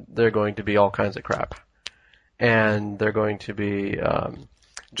 And they're going to be all kinds of crap. And they're going to be,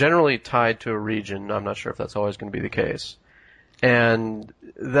 generally tied to a region. I'm not sure if that's always going to be the case. And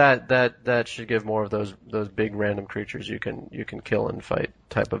that should give more of those big random creatures you can kill and fight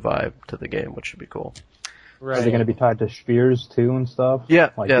type of vibe to the game, which should be cool. Right. Are they going to be tied to spheres too and stuff? Yeah,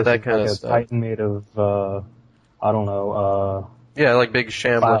 like that kind of stuff. A Titan made of, I don't know, yeah, like big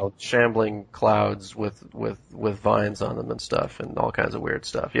shambling clouds with vines on them and stuff and all kinds of weird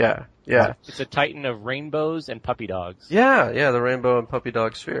stuff. Yeah. It's a Titan of rainbows and puppy dogs. Yeah, the rainbow and puppy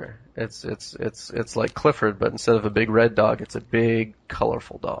dog sphere. It's like Clifford, but instead of a big red dog, it's a big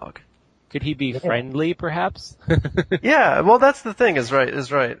colorful dog. Could he be friendly, perhaps? Yeah, well, that's the thing. Is right.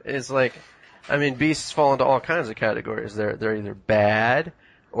 It's like, I mean, beasts fall into all kinds of categories. They're either bad,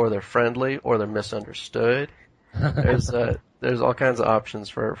 or they're friendly, or they're misunderstood. There's all kinds of options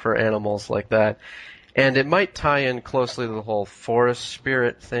for animals like that. And it might tie in closely to the whole forest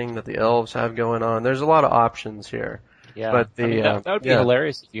spirit thing that the elves have going on. There's a lot of options here. Yeah. But that would be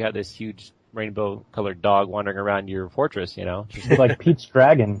hilarious if you had this huge rainbow colored dog wandering around your fortress, you know? Just like Pete's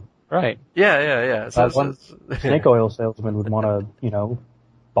dragon. Right. Yeah. So one snake oil salesman would want to,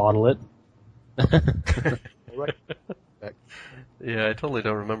 bottle it. Yeah, I totally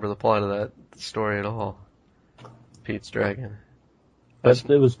don't remember the plot of that story at all. Pete's dragon. But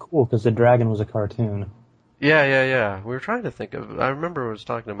it was cool because the dragon was a cartoon. Yeah. We were trying to think of, I remember I was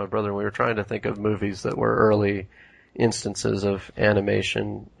talking to my brother and we were trying to think of movies that were early instances of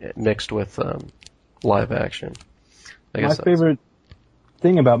animation mixed with live action. My favorite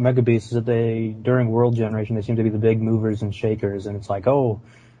thing about Mega Beasts is that during World Generation, they seem to be the big movers and shakers, and it's like,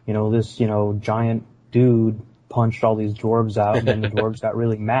 this, giant dude punched all these dwarves out, and then the dwarves got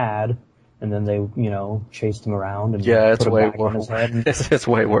really mad, and then they, chased him around and it's put way him back on his head. And it's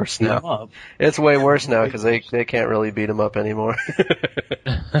way worse now. It's way worse now because they can't really beat him up anymore.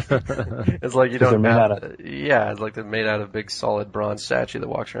 It's like you don't have, it's like they're made out of big solid bronze statue that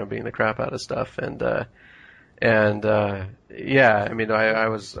walks around beating the crap out of stuff. I mean, I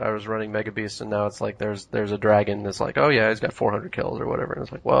was running Mega Beasts and now it's like there's a dragon that's like, oh yeah, he's got 400 kills or whatever, and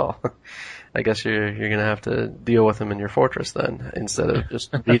it's like, well, I guess you're gonna have to deal with him in your fortress then, instead of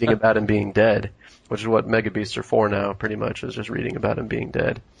just reading about him being dead, which is what Mega Beasts are for now, pretty much, is just reading about him being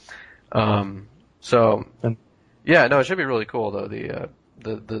dead. It should be really cool though,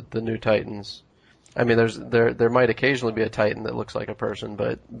 the new Titans. I mean, there might occasionally be a Titan that looks like a person,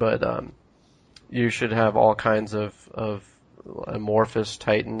 but you should have all kinds of amorphous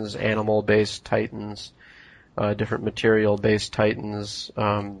Titans, animal-based Titans, different material-based Titans,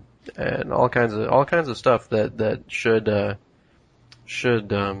 and all kinds of stuff that should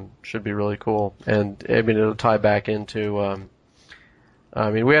be really cool. And I mean, it'll tie back into.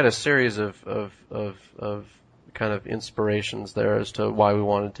 We had a series of kind of inspirations there as to why we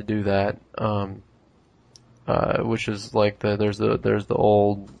wanted to do that. Which is like there's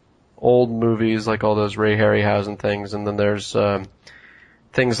the old movies, like all those Ray Harryhausen things, and then there's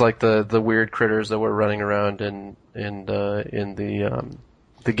things like the weird critters that were running around in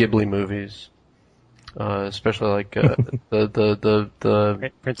the Ghibli movies, especially like the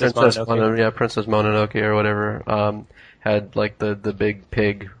Princess Mononoke. Princess Mononoke or whatever, had like the big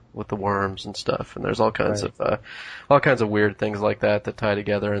pig with the worms and stuff, and there's all kinds of weird things like that tie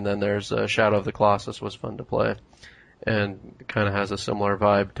together. And then there's Shadow of the Colossus was fun to play, and kind of has a similar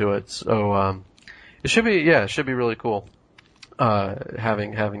vibe to it. So it should be really cool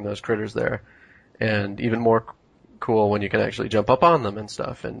having those critters there, and even more cool when you can actually jump up on them and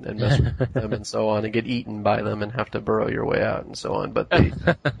stuff and mess with them and so on, and get eaten by them and have to burrow your way out and so on. But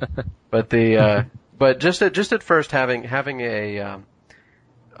just at first having a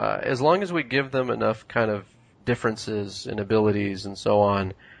as long as we give them enough kind of differences in abilities and so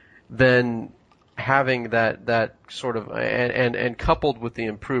on, then having that sort of and coupled with the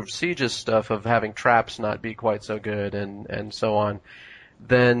improved Sieges stuff of having traps not be quite so good and so on,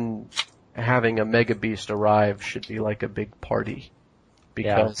 then having a Mega Beast arrive should be like a big party,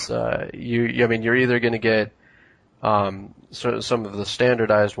 because you're either going to get So some of the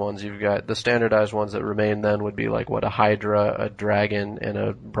standardized ones, you've got the standardized ones that remain then would be like what, a Hydra, a Dragon, and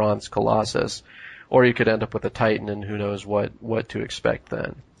a Bronze Colossus. Or you could end up with a Titan and who knows what to expect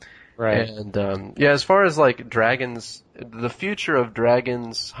then. Right. And, yeah, as far as like dragons, the future of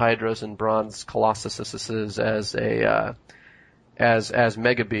dragons, Hydras, and Bronze Colossuses as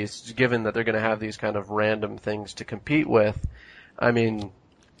mega beasts, given that they're going to have these kind of random things to compete with, I mean,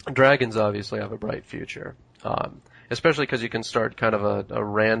 dragons obviously have a bright future. Especially because you can start kind of a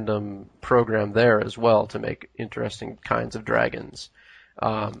random program there as well to make interesting kinds of dragons.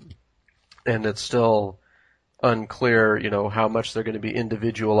 And it's still unclear, how much they're going to be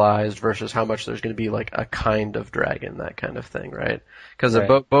individualized versus how much there's going to be like a kind of dragon, that kind of thing, right? Because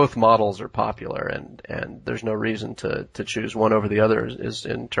both models are popular, and there's no reason to choose one over the other is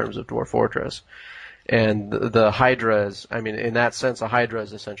in terms of Dwarf Fortress. And the Hydra is, I mean, in that sense, a Hydra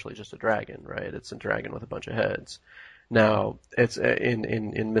is essentially just a dragon, right? It's a dragon with a bunch of heads. Now, it's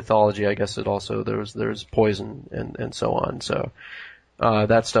in mythology, I guess it also there's poison and so on. So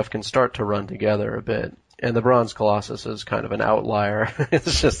that stuff can start to run together a bit. And the Bronze Colossus is kind of an outlier.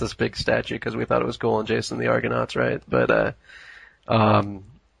 It's just this big statue because we thought it was cool in Jason and the Argonauts, right? But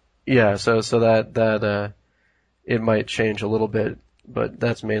yeah, so that it might change a little bit, but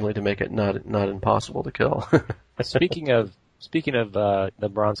that's mainly to make it not impossible to kill. Speaking of the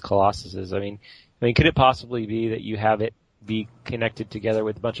Bronze Colossuses, I mean, could it possibly be that you have it be connected together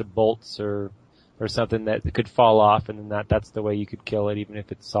with a bunch of bolts or something that could fall off, and then that's the way you could kill it, even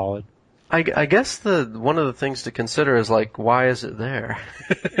if it's solid? I guess one of the things to consider is like, why is it there?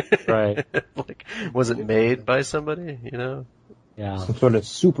 Right. Like, was it made by somebody? Yeah. Some sort of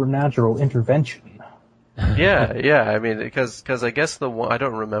supernatural intervention. Yeah. I mean, because I guess the one I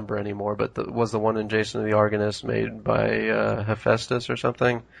don't remember anymore, but was the one in Jason and the Argonauts made by Hephaestus or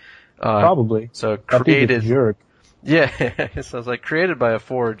something? Probably. So created. Yeah, so it's like created by a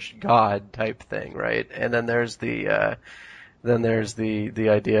forged god type thing, right? And then there's the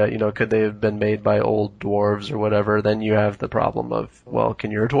idea, could they have been made by old dwarves or whatever? Then you have the problem of, well,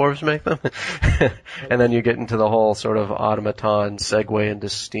 can your dwarves make them? And then you get into the whole sort of automaton segue into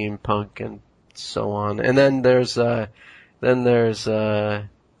steampunk and so on. And then there's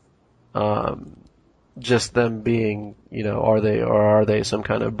just them being, are they some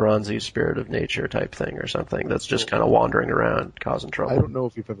kind of bronzy spirit of nature type thing or something that's just kind of wandering around causing trouble? I don't know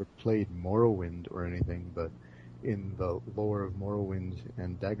if you've ever played Morrowind or anything, but in the lore of Morrowind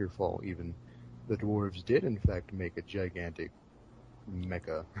and Daggerfall even, the dwarves did in fact make a gigantic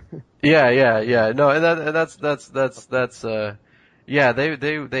mecha. Yeah. No, and that's yeah,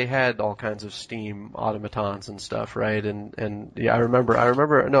 they had all kinds of steam automatons and stuff, right? And yeah, I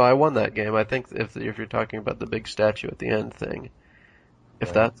remember, no, I won that game. I think if you're talking about the big statue at the end thing.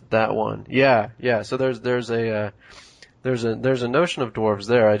 If Right. that one. Yeah. So there's a notion of dwarves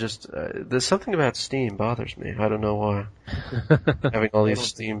there. I just, there's something about steam bothers me. I don't know why. Having all these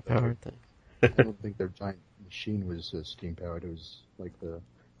steam powered things. I don't think their giant machine was steam powered. It was like the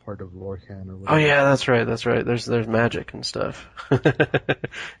part of Lorkhan or whatever. Oh yeah, that's right. There's magic and stuff.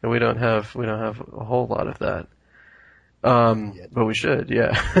 And we don't have a whole lot of that. But we should,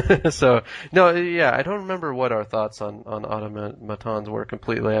 yeah. So, no, yeah, I don't remember what our thoughts on automatons were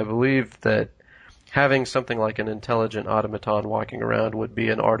completely. I believe that having something like an intelligent automaton walking around would be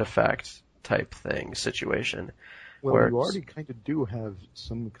an artifact type situation. Well, you already kind of do have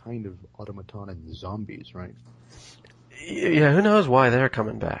some kind of automaton in zombies, right? Yeah, who knows why they're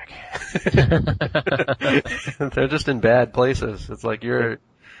coming back? They're just in bad places. It's like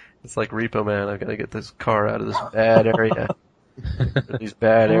Repo Man. I've got to get this car out of this bad area. These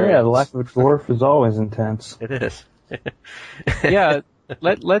bad areas. Yeah, the life of a dwarf is always intense. It is. Yeah.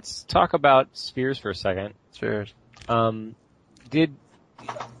 Let's talk about spheres for a second. Spheres. Are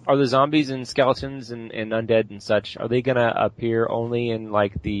the zombies and skeletons and undead and such, are they gonna appear only in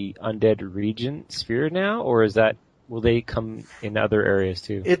like the undead region sphere now, or will they come in other areas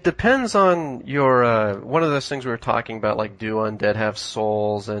too? It depends on your, one of those things we were talking about, like, do undead have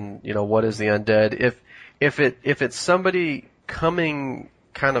souls, and, what is the undead? If it's somebody coming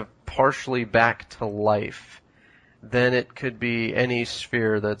kind of partially back to life, then it could be any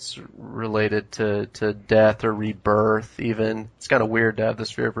sphere that's related to death or rebirth even. It's kind of weird to have the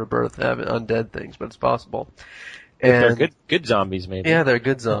sphere of rebirth have undead things, but it's possible. And they're good zombies, maybe. Yeah, they're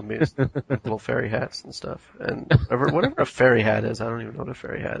good zombies. With little fairy hats and stuff. And whatever a fairy hat is, I don't even know what a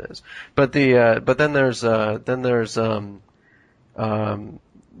fairy hat is. But then there's the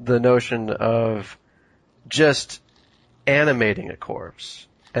notion of just animating a corpse.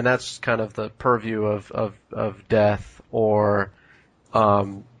 And that's kind of the purview of death or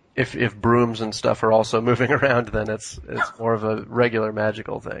if brooms and stuff are also moving around, then it's more of a regular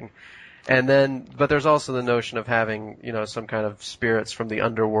magical thing. And then, but there's also the notion of having, some kind of spirits from the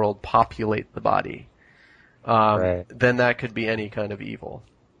underworld populate the body. Right. Then that could be any kind of evil.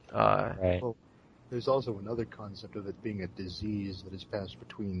 Right. Well, there's also another concept of it being a disease that is passed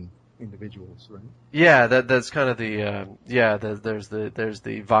between individuals, right? Yeah, that's kind of the there's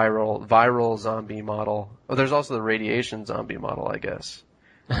the viral zombie model. Oh, there's also the radiation zombie model, I guess.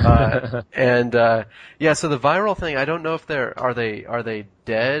 So the viral thing, I don't know if are they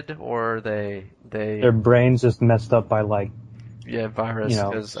dead or are they Their brains just messed up by virus.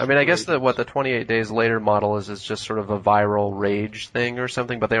 I guess the 28 days later model is just sort of a viral rage thing or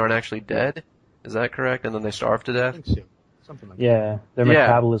something, but they aren't actually dead. Is that correct? And then they starve to death? I think so. Something like that. Yeah, their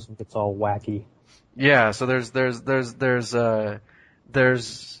metabolism gets all wacky. Yeah, so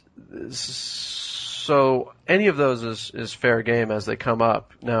so any of those is fair game as they come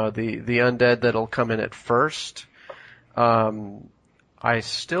up. Now the undead that'll come in at first, I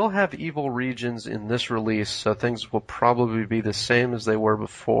still have evil regions in this release, so things will probably be the same as they were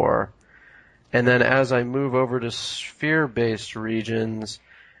before. And then as I move over to sphere-based regions,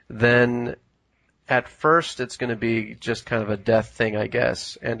 then at first it's going to be just kind of a death thing, I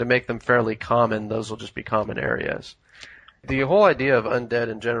guess. And to make them fairly common, those will just be common areas. The whole idea of undead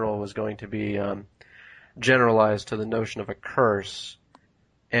in general was going to be generalized to the notion of a curse.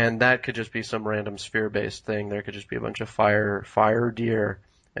 And that could just be some random sphere-based thing. There could just be a bunch of fire deer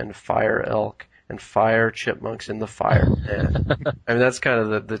and fire elk and fire chipmunks in the fire. That's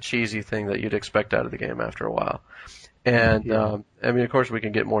kind of the cheesy thing that you'd expect out of the game after a while. And, of course we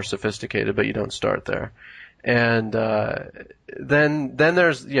can get more sophisticated, but you don't start there. And, then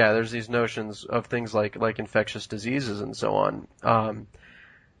there's these notions of things like infectious diseases and so on,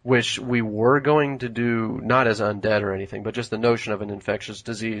 which we were going to do not as undead or anything, but just the notion of an infectious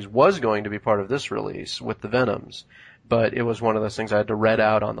disease was going to be part of this release with the venoms. But it was one of those things I had to read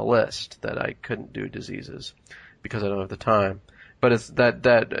out on the list that I couldn't do diseases because I don't have the time. But it's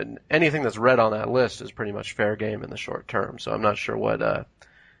that anything that's read on that list is pretty much fair game in the short term. So I'm not sure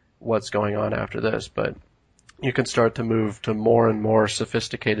what's going on after this, but you can start to move to more and more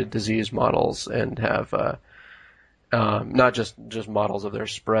sophisticated disease models and have not just models of their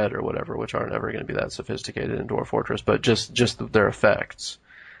spread or whatever, which aren't ever going to be that sophisticated in Dwarf Fortress, but just their effects.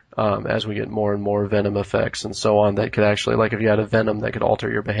 As we get more and more venom effects and so on, that could actually, like if you had a venom that could alter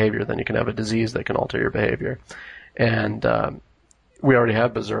your behavior, then you can have a disease that can alter your behavior. And we already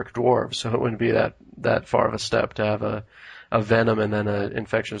have berserk dwarves, so it wouldn't be that far of a step to have a venom and then an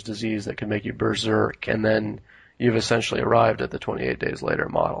infectious disease that could make you berserk, and then you've essentially arrived at the 28 days later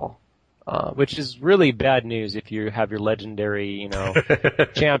model. Which is really bad news if you have your legendary,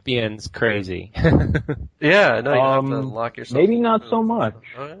 champions crazy. Yeah, no, you have to lock yourself. Maybe not so much.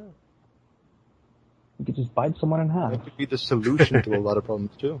 Oh, yeah. You could just bite someone in half. That could be the solution to a lot of problems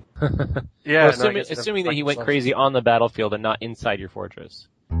too. Yeah, well, assuming that he went crazy on the battlefield and not inside your fortress.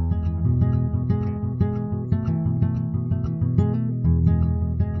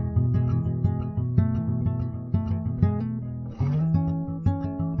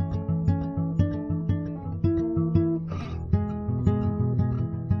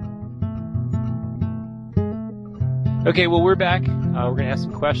 Okay, well, we're back. We're going to ask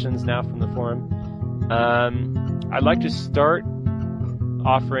some questions now from the forum. I'd like to start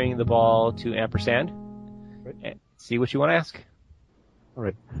offering the ball to Ampersand. Right. See what you want to ask. All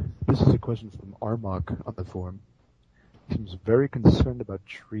right. This is a question from Armok on the forum. He seems very concerned about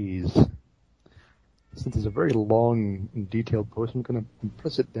trees. Since it's a very long and detailed post, I'm going to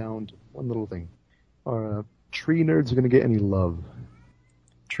compress it down to one little thing. Are tree nerds going to get any love?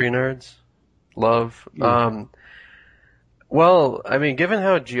 Tree nerds? Love? Yeah. Well, given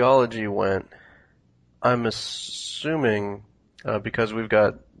how geology went, I'm assuming, because we've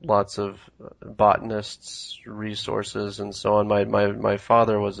got lots of botanists, resources, and so on. My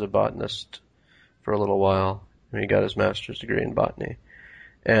father was a botanist for a little while. He got his master's degree in botany.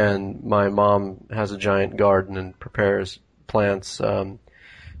 And my mom has a giant garden and prepares plants, to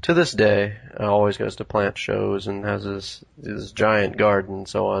this day. Always goes to plant shows and has this giant garden and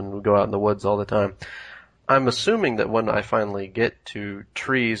so on. We go out in the woods all the time. I'm assuming that when I finally get to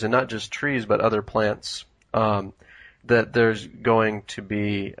trees, and not just trees, but other plants, that there's going to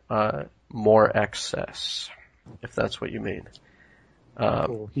be more excess, if that's what you mean.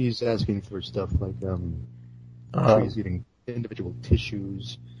 Well, he's asking for stuff like trees eating individual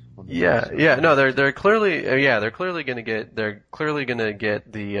tissues. On the No, they're clearly going to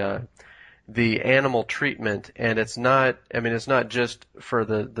get the animal treatment, and it's not just for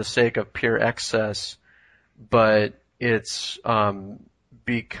the sake of pure excess, but it's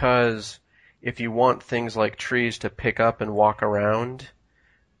because if you want things like trees to pick up and walk around,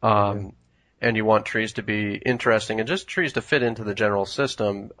 and you want trees to be interesting and just trees to fit into the general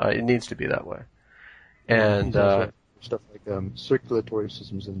system, it needs to be that way. And stuff like circulatory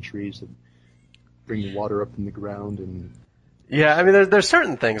systems in trees that bring the water up in the ground and. Yeah, I mean, there's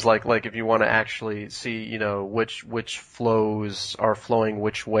certain things like if you want to actually see, you know, which flows are flowing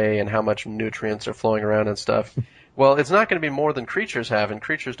which way and how much nutrients are flowing around and stuff. Well, it's not going to be more than creatures have, and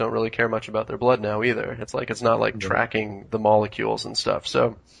creatures don't really care much about their blood now either. It's not like tracking the molecules and stuff.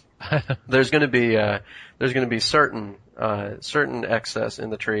 So there's going to be certain excess in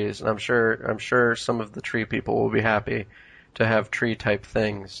the trees, and I'm sure some of the tree people will be happy to have tree type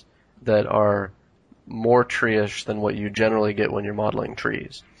things that are more tree-ish than what you generally get when you're modeling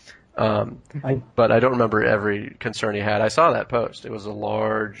trees. But I don't remember every concern he had. I saw that post. It was a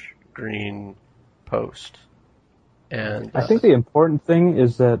large green post. And I think the important thing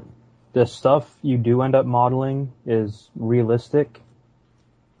is that the stuff you do end up modeling is realistic,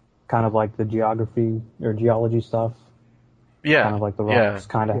 kind of like the geography or geology stuff. Yeah. Kind of like the rocks,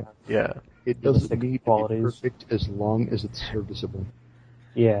 kind of. Yeah. It doesn't need to be qualities. perfect as long as it's serviceable.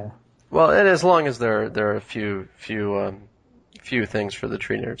 Yeah. Well, and as long as there are a few things for the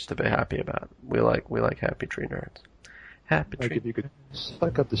tree nerds to be happy about. We like happy tree nerds. Happy like tree. if you could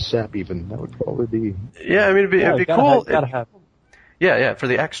suck up the sap even, that would probably be. Yeah, I mean it'd be cool. Gotta have. Yeah, for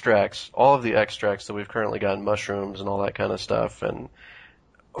the extracts, all of the extracts that we've currently got, mushrooms and all that kind of stuff, and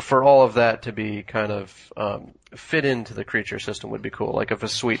for all of that to be kind of fit into the creature system would be cool. Like if a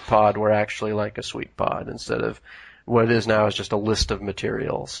sweet pod were actually like a sweet pod instead of what it is now is just a list of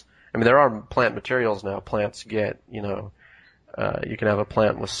materials. I mean, there are plant materials now. Plants get, you know, you can have a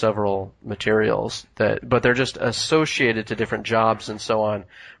plant with several materials but they're just associated to different jobs and so on,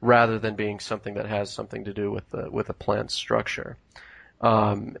 rather than being something that has something to do with a plant structure.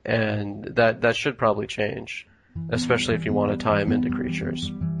 And that should probably change, especially if you want to tie them into creatures.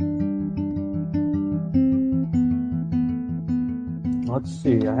 Let's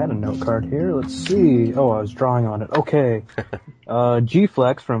see, I had a note card here. Let's see. Oh, I was drawing on it. Okay.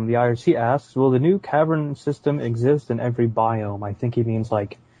 G-Flex from the IRC asks, will the new cavern system exist in every biome? I think he means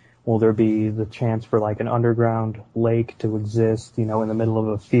like, will there be the chance for like an underground lake to exist, you know, in the middle of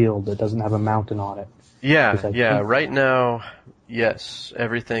a field that doesn't have a mountain on it? Yeah. Right now, yes,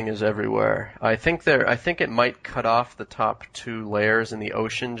 everything is everywhere. I think it might cut off the top 2 layers in the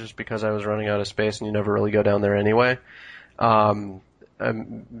ocean just because I was running out of space and you never really go down there anyway.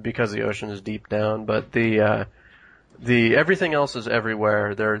 Because the ocean is deep down, but the everything else is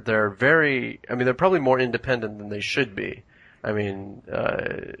everywhere. They're probably more independent than they should be. I mean,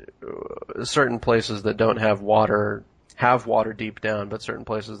 certain places that don't have water have water deep down, but certain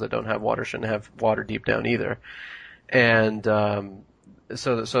places that don't have water shouldn't have water deep down either. And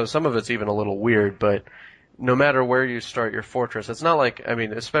so some of it's even a little weird, but no matter where you start your fortress, it's not like, I mean,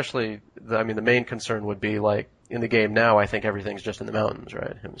 the main concern would be like in the game now, I think everything's just in the mountains,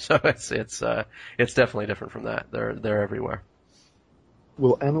 right? So it's definitely different from that. They're everywhere.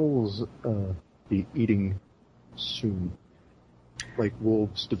 Will animals be eating soon? Like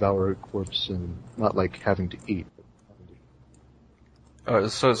wolves devour a corpse and not like having to eat.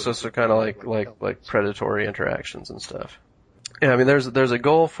 So kind of like predatory interactions and stuff. Yeah, I mean there's a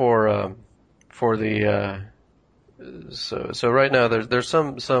goal for the so right now there's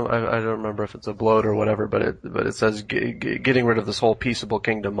some I don't remember if it's a bloat or whatever, but it says getting rid of this whole peaceable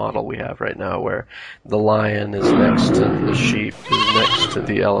kingdom model we have right now, where the lion is next to the sheep, is next to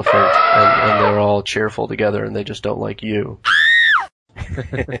the elephant, and they're all cheerful together, and they just don't like you.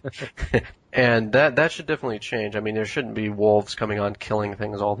 And that should definitely change. I mean, there shouldn't be wolves coming on killing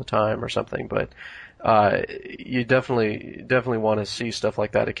things all the time or something, but you definitely want to see stuff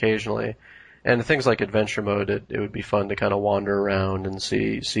like that occasionally. And things like adventure mode, it would be fun to kind of wander around and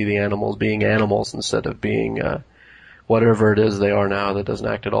see the animals being animals instead of being whatever it is they are now that doesn't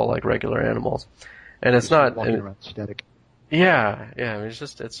act at all like regular animals. And it's not walking around static. Yeah. I mean,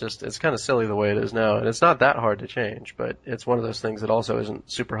 it's kind of silly the way it is now, and it's not that hard to change, but it's one of those things that also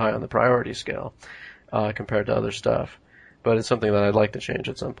isn't super high on the priority scale compared to other stuff. But it's something that I'd like to change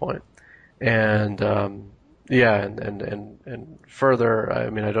at some point. And and further, I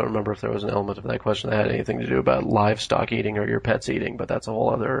mean, I don't remember if there was an element of that question that had anything to do about livestock eating or your pets eating, but that's a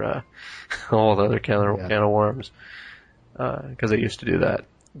whole other can of worms. Because they used to do that,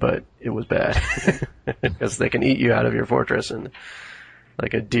 but it was bad. Because they can eat you out of your fortress, and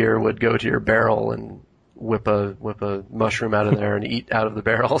like a deer would go to your barrel and whip a mushroom out of there and eat out of the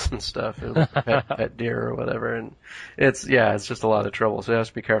barrels and stuff. It was a pet deer or whatever, and it's just a lot of trouble. So you have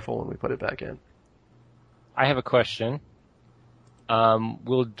to be careful when we put it back in. I have a question.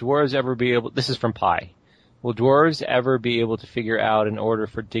 will dwarves ever be able, this is from Pi, will dwarves ever be able to figure out an order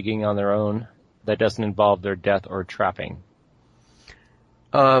for digging on their own that doesn't involve their death or trapping?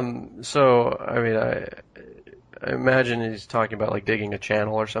 So, I mean, I imagine he's talking about like digging a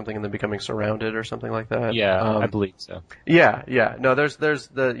channel or something and then becoming surrounded or something like that. Yeah, I believe so. Yeah. No, there's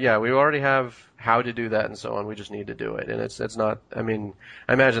we already have how to do that and so on. We just need to do it. And it's not, I mean,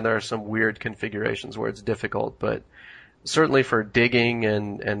 I imagine there are some weird configurations where it's difficult, but certainly for digging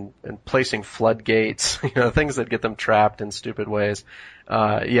and placing floodgates, things that get them trapped in stupid ways.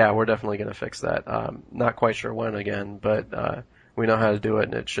 We're definitely going to fix that. Not quite sure when again, but, we know how to do it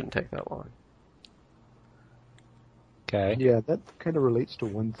and it shouldn't take that long. Okay. Yeah, that kind of relates to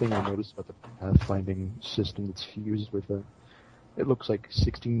one thing I noticed about the pathfinding system that's fused with it looks like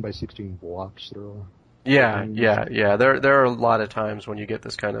 16 by 16 blocks that are all... Yeah. There are a lot of times when you get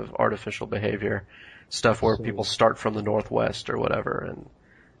this kind of artificial behavior stuff where people start from the northwest or whatever, and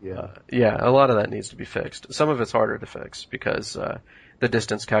a lot of that needs to be fixed. Some of it's harder to fix because the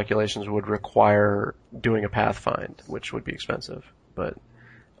distance calculations would require doing a pathfind, which would be expensive, but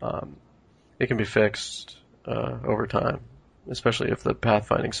it can be fixed over time, especially if the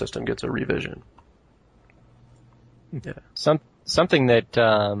pathfinding system gets a revision. Yeah. Something that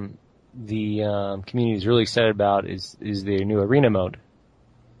the community is really excited about is the new arena mode.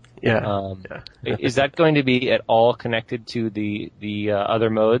 Is that going to be at all connected to the other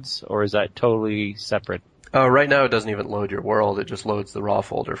modes, or is that totally separate? Right now it doesn't even load your world, it just loads the raw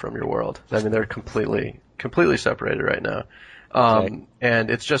folder from your world. I mean, they're completely separated right now. And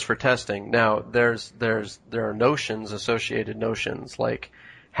it's just for testing. Now, there are associated notions, like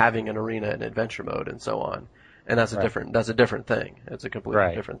having an arena in adventure mode and so on. And that's a different thing. It's a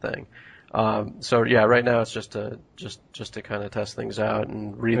completely different thing. Right now it's just to kind of test things out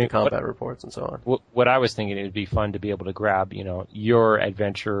and read the combat reports and so on. What I was thinking, it would be fun to be able to grab, your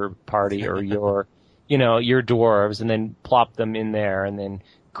adventure party or your, your dwarves and then plop them in there and then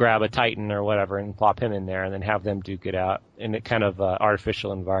grab a Titan or whatever and plop him in there and then have them duke it out in a kind of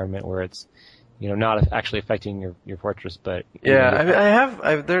artificial environment where it's, not actually affecting your fortress, but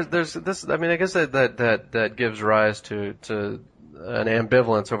there's this. I mean, I guess that gives rise to an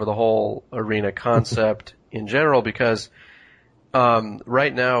ambivalence over the whole arena concept in general, because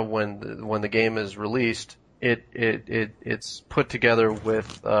right now when the game is released, it's put together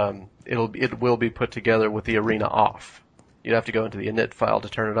with it will be put together with the arena off. You'd have to go into the init file to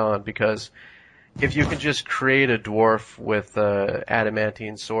turn it on, because if you can just create a dwarf with a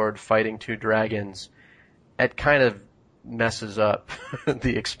adamantine sword fighting two dragons, it kind of messes up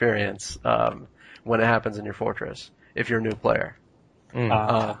the experience when it happens in your fortress if you're a new player.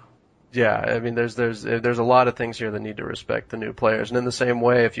 I mean, there's a lot of things here that need to respect the new players, and in the same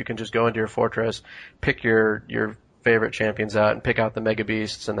way, if you can just go into your fortress, pick your favorite champions out, and pick out the mega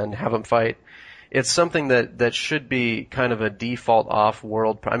beasts, and then have them fight. It's something that should be kind of a default off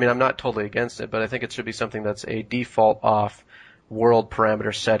world. I mean, I'm not totally against it, but I think it should be something that's a default off world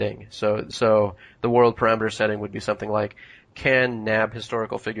parameter setting. So the world parameter setting would be something like, can nab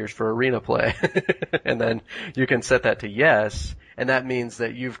historical figures for arena play? And then you can set that to yes, and that means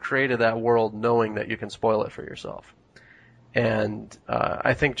that you've created that world knowing that you can spoil it for yourself. And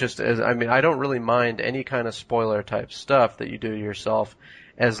I think I don't really mind any kind of spoiler type stuff that you do yourself,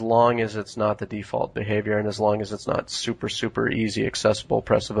 as long as it's not the default behavior and as long as it's not super, super easy, accessible,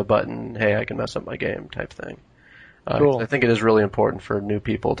 press of a button, hey, I can mess up my game type thing. Cool. I think it is really important for new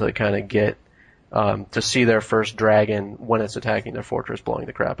people to kind of get to see their first dragon when it's attacking their fortress, blowing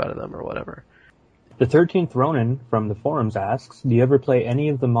the crap out of them or whatever. The 13th Ronin from the forums asks, do you ever play any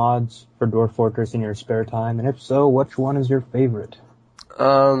of the mods for Dwarf Fortress in your spare time? And if so, which one is your favorite?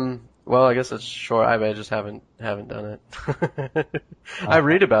 Well, I guess it's short. I just haven't done it. I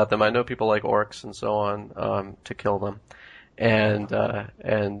read about them. I know people like orcs and so on, to kill them. And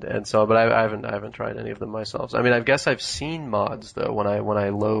so, but I haven't tried any of them myself. I mean, I guess I've seen mods though when I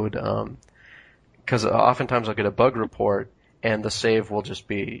load, cause oftentimes I'll get a bug report and the save will just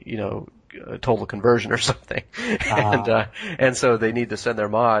be, a total conversion or something. And so they need to send their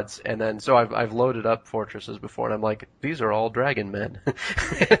mods, and then so I've loaded up fortresses before, and I'm like, these are all dragon men.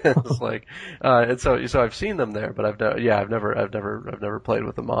 It's like, and so I've seen them there, but I've never played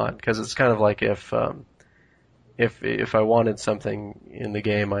with the mod, because it's kind of like if I wanted something in the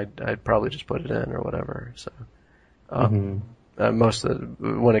game, I'd probably just put it in or whatever. So most of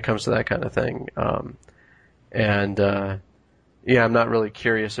when it comes to that kind of thing, I'm not really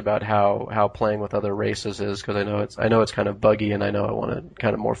curious about how playing with other races is, because I know it's kind of buggy, and I know I want to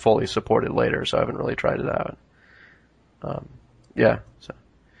kind of more fully support it later, so I haven't really tried it out.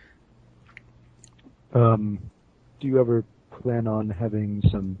 Do you ever plan on having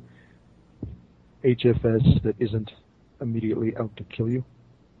some HFS that isn't immediately out to kill you?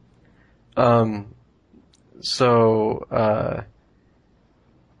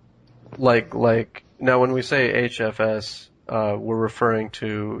 Like now when we say HFS, we're referring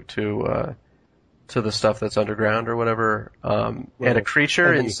to the stuff that's underground or whatever, and a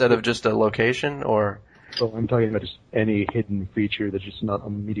creature instead of just a location, or? So I'm talking about just any hidden feature that's just not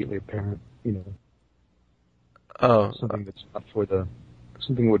immediately apparent, Oh. Something that's not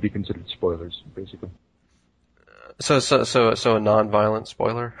something that would be considered spoilers, basically. So a non-violent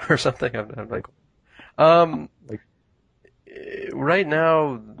spoiler or something? I'm like, right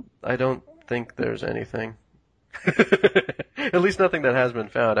now, I don't think there's anything. At least nothing that has been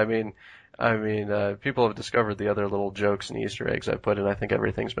found. I mean, people have discovered the other little jokes and Easter eggs I put in. I think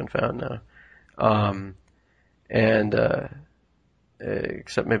everything's been found now.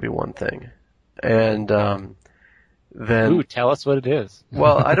 Except maybe one thing. And, then. Ooh, tell us what it is.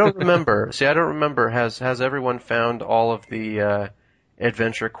 Well, I don't remember. See, I don't remember. Has everyone found all of the,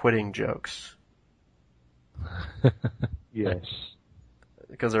 adventure quitting jokes? Yes.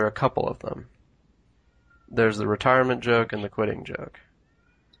 Because there are a couple of them. There's the retirement joke and the quitting joke.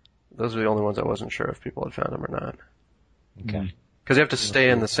 Those are the only ones I wasn't sure if people had found them or not. Okay. Because you have to stay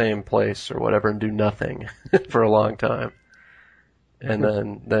in the same place or whatever and do nothing for a long time, and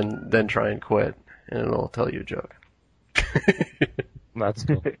then try and quit, and it'll tell you a joke. That's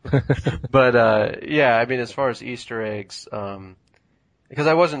cool. But yeah, I mean, as far as Easter eggs, because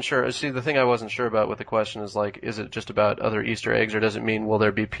I wasn't sure. See, the thing I wasn't sure about with the question is like, is it just about other Easter eggs, or does it mean will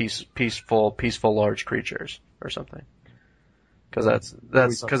there be peaceful large creatures or something? Because that's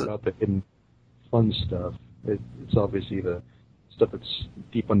because about the hidden fun stuff. It's obviously the stuff that's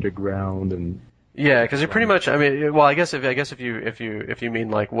deep underground and. Yeah, because you pretty much. I mean, well, I guess if you mean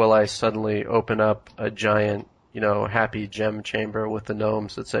like, will I suddenly open up a giant, happy gem chamber with the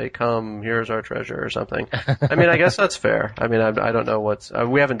gnomes that say, "Come, here's our treasure" or something? I mean, I guess that's fair. I mean, I don't know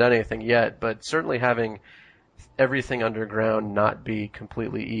we haven't done anything yet, but certainly having everything underground not be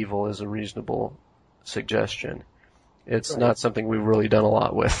completely evil is a reasonable suggestion. It's not something we've really done a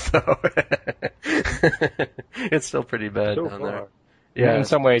lot with, though. It's still pretty bad down there. Yeah, in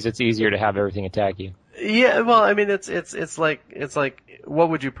some ways, it's easier to have everything attack you. Yeah, well, I mean, it's like what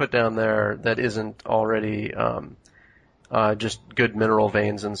would you put down there that isn't already just good mineral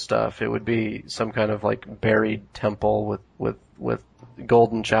veins and stuff? It would be some kind of like buried temple with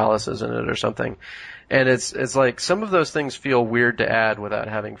golden chalices in it or something. And it's like some of those things feel weird to add without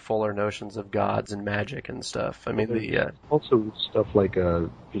having fuller notions of gods and magic and stuff. I mean, also stuff like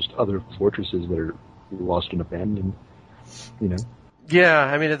just other fortresses that are lost and abandoned. Yeah,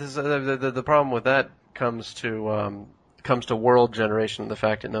 I mean, the problem with that comes to world generation, the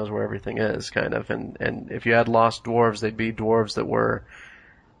fact it knows where everything is, kind of. And if you had lost dwarves, they'd be dwarves that were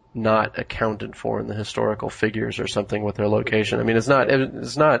not accounted for in the historical figures or something with their location. I mean, it's not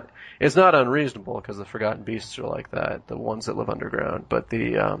unreasonable because the Forgotten Beasts are like that, the ones that live underground. But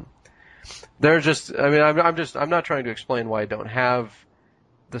they're just. I mean, I'm not trying to explain why I don't have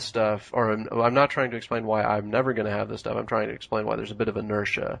the stuff, or I'm not trying to explain why I'm never going to have this stuff. I'm trying to explain why there's a bit of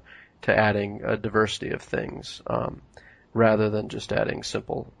inertia to adding a diversity of things, rather than just adding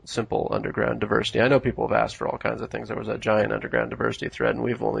simple underground diversity. I know people have asked for all kinds of things. There was a giant underground diversity thread, and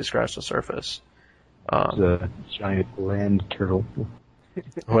we've only scratched the surface. The giant land turtle.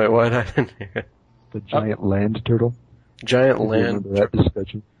 Wait, what? I didn't hear it. The giant land turtle. Giant land turtle. That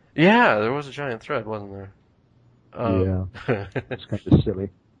discussion. Yeah, there was a giant thread, wasn't there? Yeah, it's kind of silly.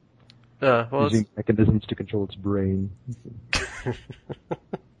 Well, using mechanisms to control its brain.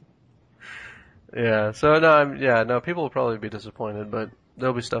 Yeah. So no, people will probably be disappointed, but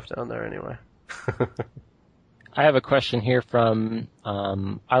there'll be stuff down there anyway. I have a question here from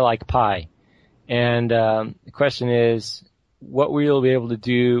I Like Pie, and the question is, what will you be able to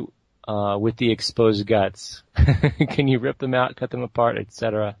do with the exposed guts? Can you rip them out, cut them apart,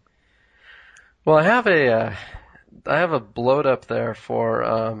 etc.? Well, I have a bloat up there for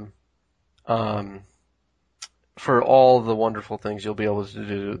all the wonderful things you'll be able to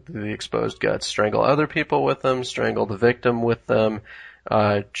do to the exposed guts. Strangle other people with them, strangle the victim with them,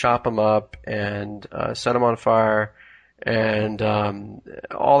 chop them up and set them on fire, and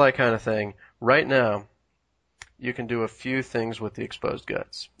all that kind of thing. Right now, you can do a few things with the exposed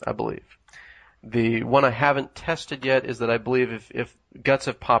guts, I believe. The one I haven't tested yet is that I believe if guts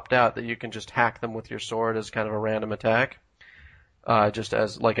have popped out, that you can just hack them with your sword as kind of a random attack, just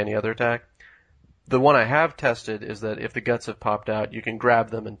as like any other attack. The one I have tested is that if the guts have popped out, you can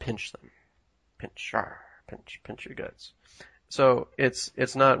grab them and pinch them. Pinch your guts. So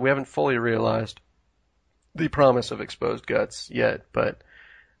it's not, we haven't fully realized the promise of exposed guts yet, but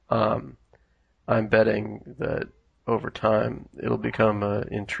I'm betting that over time it'll become an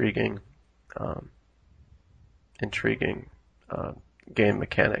intriguing game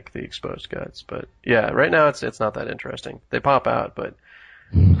mechanic, the exposed guts. But yeah, right now it's not that interesting. They pop out, but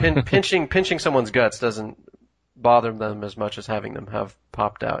pinching someone's guts doesn't bother them as much as having them have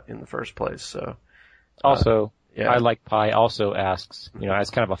popped out in the first place. So also, yeah. I Like Pie also asks, as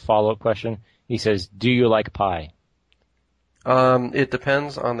kind of a follow-up question, he says, do you like pie? It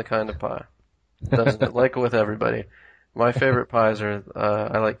depends on the kind of pie. Doesn't it? Like with everybody. My favorite pies are,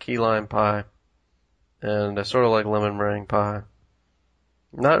 I like key lime pie, and I sort of like lemon meringue pie.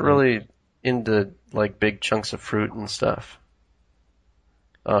 Not really into, like, big chunks of fruit and stuff.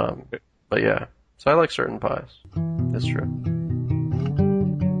 But yeah. So I like certain pies. That's true.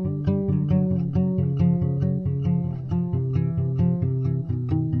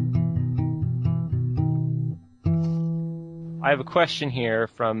 I have a question here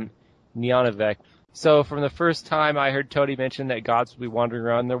from Neonovec. So from the first time I heard Tony mention that gods will be wandering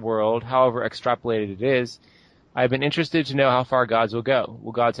around the world, however extrapolated it is, I've been interested to know how far gods will go.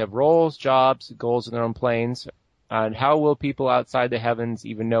 Will gods have roles, jobs, goals in their own planes? And how will people outside the heavens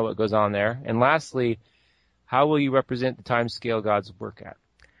even know what goes on there? And lastly, how will you represent the time scale gods work at?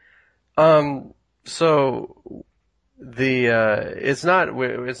 So it's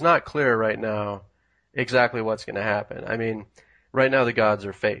not clear right now exactly what's going to happen. I mean, right now the gods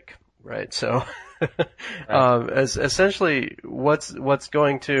are fake, right? So, essentially what's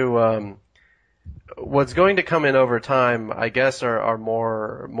going to come in over time, I guess, are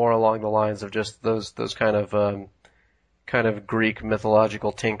more along the lines of just those kind of Greek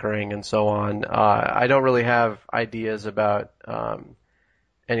mythological tinkering and so on. I don't really have ideas about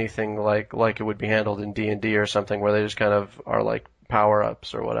anything like it would be handled in D&D or something where they just kind of are like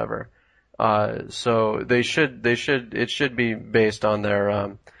power-ups or whatever. So it should be based on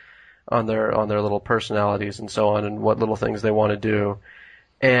their little personalities and so on, and what little things they want to do.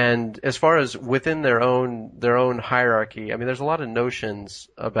 And as far as within their own hierarchy, I mean, there's a lot of notions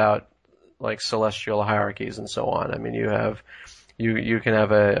about like celestial hierarchies and so on. I mean, you can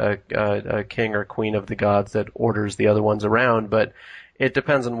have a king or queen of the gods that orders the other ones around, but it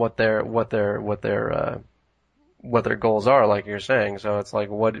depends on what their goals are, like you're saying. So it's like,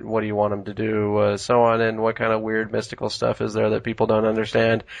 what do you want them to do, so on, and what kind of weird mystical stuff is there that people don't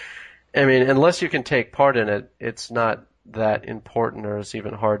understand? I mean, unless you can take part in it, it's not that important, or it's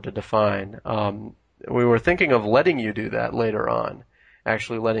even hard to define. We were thinking of letting you do that later on,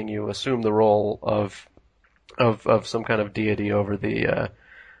 actually letting you assume the role of some kind of deity over the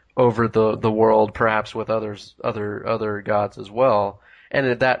world, perhaps with other gods as well. And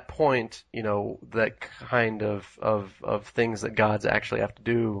at that point, that kind of things that gods actually have to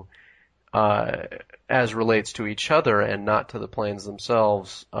do, as relates to each other and not to the planes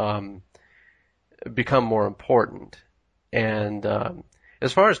themselves, become more important. And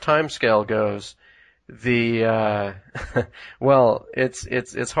as far as timescale goes, well,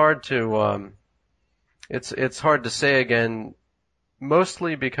 it's hard to say again,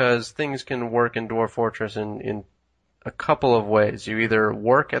 mostly because things can work in Dwarf Fortress in a couple of ways. You either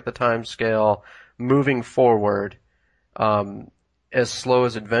work at the time scale moving forward, as slow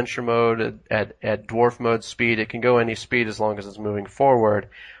as adventure mode at dwarf mode speed. It can go any speed as long as it's moving forward,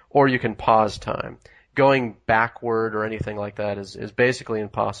 or you can pause time. Going backward or anything like that is basically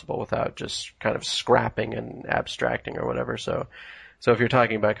impossible without just kind of scrapping and abstracting or whatever. So if you're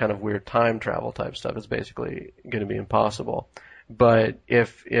talking about kind of weird time travel type stuff, it's basically going to be impossible. But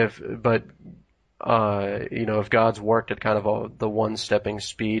if gods worked at kind of the one-stepping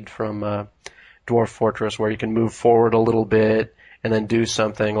speed from Dwarf Fortress, where you can move forward a little bit and then do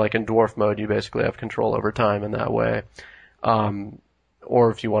something, like in dwarf mode, you basically have control over time in that way.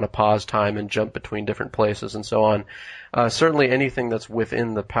 Or if you want to pause time and jump between different places and so on. Certainly anything that's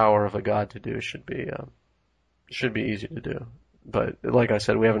within the power of a god to do should be easy to do. But like I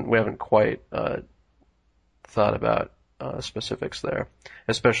said, we haven't quite thought about specifics there,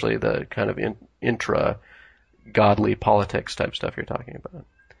 especially the kind of intra-godly politics type stuff you're talking about.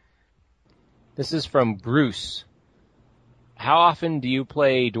 This is from Bruce. How often do you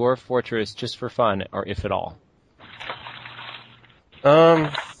play Dwarf Fortress just for fun, or if at all?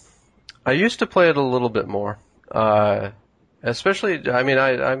 I used to play it a little bit more. Especially, I mean,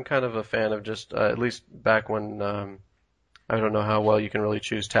 I'm kind of a fan of just, at least back when, I don't know how well you can really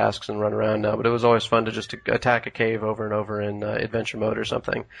choose tasks and run around now, but it was always fun to just attack a cave over and over in adventure mode or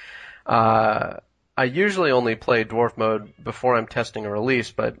something. I usually only play dwarf mode before I'm testing a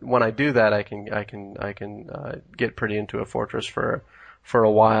release, but when I do that, I can get pretty into a fortress for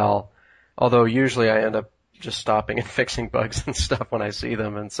a while. Although usually I end up just stopping and fixing bugs and stuff when I see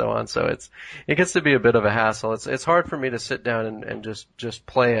them and so on. So it gets to be a bit of a hassle. It's hard for me to sit down and just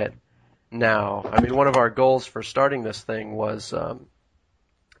play it now. I mean, one of our goals for starting this thing was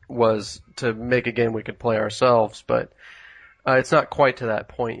to make a game we could play ourselves, but it's not quite to that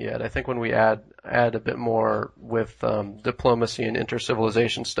point yet. I think when we add a bit more with diplomacy and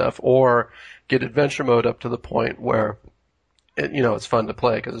intercivilization stuff, or get adventure mode up to the point where it's fun to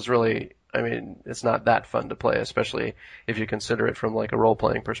play, because it's really, I mean, it's not that fun to play, especially if you consider it from like a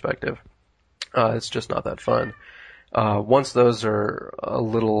role-playing perspective. It's just not that fun. Once those are a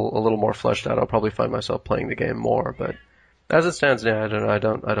little more fleshed out, I'll probably find myself playing the game more. But as it stands now, I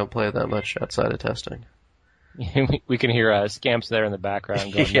don't play it that much outside of testing. We can hear Scamps there in the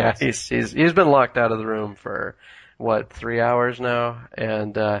background going yeah, nuts. he's been locked out of the room for 3 hours now,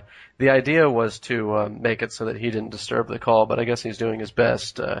 and the idea was to make it so that he didn't disturb the call, but I guess he's doing his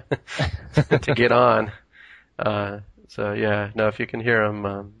best to get on. So yeah, no, if you can hear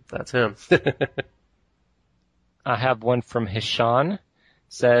him, that's him. I have one from Hishan.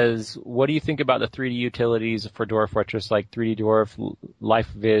 Says, what do you think about the 3D utilities for Dwarf Fortress like 3D Dwarf,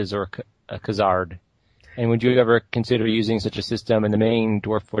 LifeViz, or Khazard? And would you ever consider using such a system in the main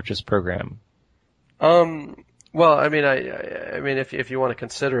Dwarf Fortress program? Well, I mean, I mean, if you want to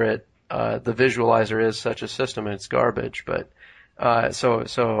consider it, the visualizer is such a system, and it's garbage. But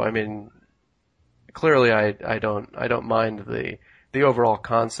so I mean, clearly, I don't mind the overall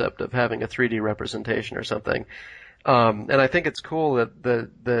concept of having a 3D representation or something. And I think it's cool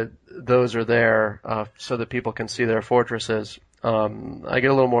that those are there so that people can see their fortresses. I get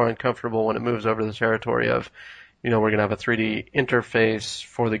a little more uncomfortable when it moves over to the territory of, we're going to have a 3D interface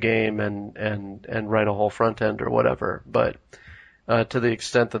for the game and write a whole front end or whatever. But to the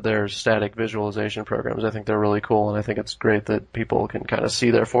extent that there's static visualization programs, I think they're really cool, and I think it's great that people can kind of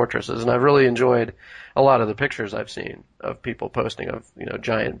see their fortresses. And I've really enjoyed a lot of the pictures I've seen of people posting of,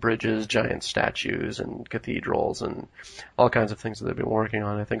 giant bridges, giant statues, and cathedrals, and all kinds of things that they've been working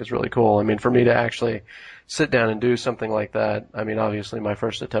on. I think it's really cool. I mean, for me to actually sit down and do something like that, I mean, obviously my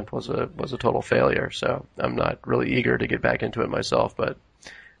first attempt was a total failure, so I'm not really eager to get back into it myself, but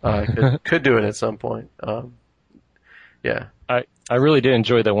could do it at some point. Yeah. I really did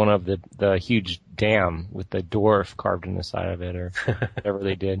enjoy the one of the huge dam with the dwarf carved in the side of it, or whatever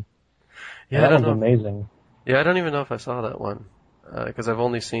they did. Yeah, that was amazing. Yeah, I don't even know if I saw that one, because I've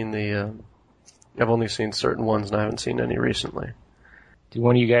only seen certain ones, and I haven't seen any recently. Do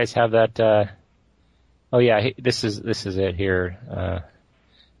one of you guys have that? Oh yeah, this is it here,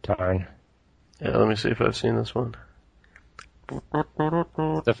 Tarn. Yeah, let me see if I've seen this one.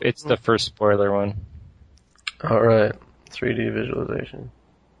 It's the first spoiler one. All right. 3D visualization.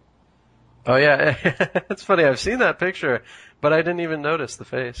 Oh yeah, it's funny. I've seen that picture, but I didn't even notice the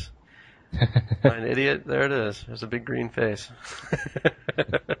face. I'm an idiot. There it is. There's a big green face.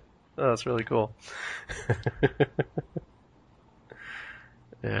 Oh, that's really cool.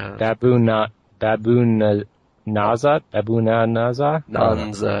 Yeah. Baboonanza. Nanza, Babunanza.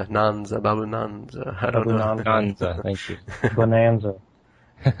 I don't know. Bonanza, thank you. Bonanza.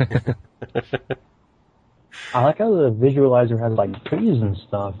 I like how the visualizer has like trees and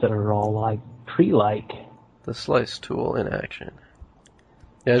stuff that are all like tree-like. The slice tool in action.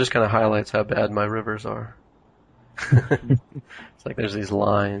 Yeah, it just kind of highlights how bad my rivers are. It's like there's these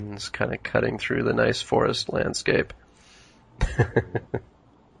lines kind of cutting through the nice forest landscape.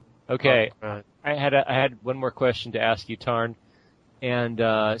 Okay, Right. I had one more question to ask you, Tarn, and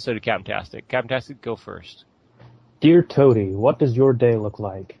so did Captain Tastic. Captain Tastic, go first. Dear Toady, what does your day look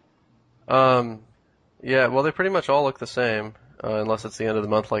like? Yeah, well, they pretty much all look the same, unless it's the end of the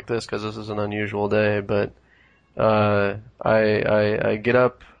month like this, because this is an unusual day. But I get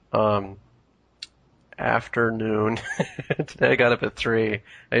up afternoon. Today I got up at 3.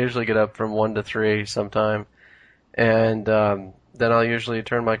 I usually get up from 1 to 3 sometime, and then I'll usually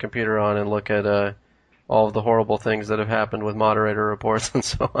turn my computer on and look at all of the horrible things that have happened with moderator reports and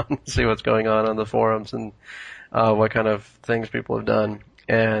so on, see what's going on the forums and what kind of things people have done.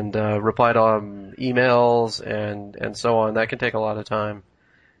 And reply to emails and so on. That can take a lot of time.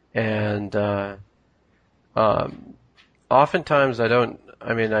 And oftentimes I don't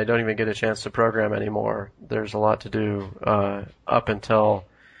even get a chance to program anymore. There's a lot to do up until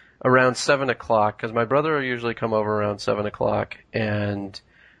around 7 o'clock, because my brother will usually come over around 7 o'clock, and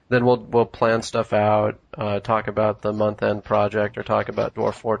then we'll plan stuff out, talk about the month-end project, or talk about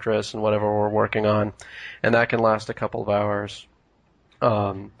Dwarf Fortress and whatever we're working on, and that can last a couple of hours.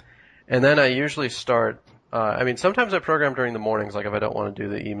 And then I usually start, sometimes I program during the mornings, like if I don't want to do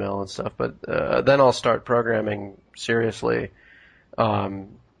the email and stuff, but then I'll start programming seriously,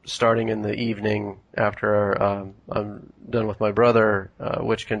 starting in the evening after I'm done with my brother,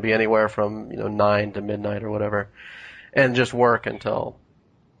 which can be anywhere from 9 to midnight or whatever, and just work until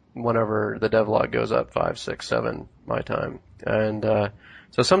whenever the devlog goes up, 5, 6, 7 my time. And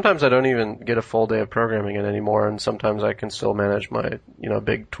so sometimes I don't even get a full day of programming in anymore, and sometimes I can still manage my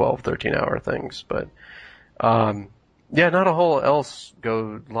big 12, 13-hour things. But yeah, not a whole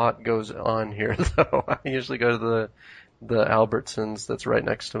lot goes on here though. I usually go to the Albertsons that's right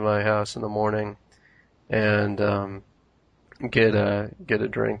next to my house in the morning, and get a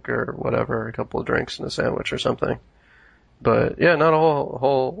drink or whatever, a couple of drinks and a sandwich or something. But yeah, not a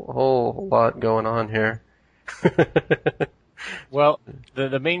whole lot going on here. Well,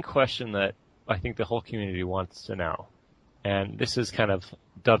 the main question that I think the whole community wants to know, and this is kind of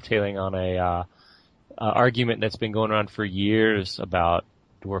dovetailing on a argument that's been going on for years about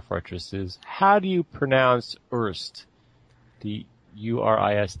Dwarf Fortress, is how do you pronounce Urst? The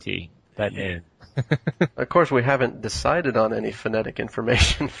U-R-I-S-T, that name. Of course, we haven't decided on any phonetic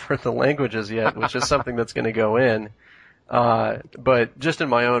information for the languages yet, which is something that's going to go in. But just in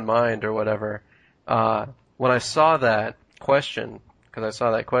my own mind or whatever, when I saw that question,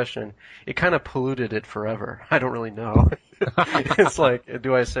 it kind of polluted it forever. I don't really know. It's like,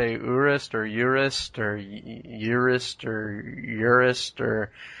 do I say Urist or Urist or Urist or Urist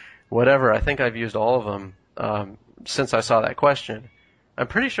or whatever? I think I've used all of them since I saw that question. I'm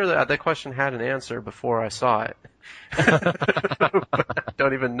pretty sure that question had an answer before I saw it. I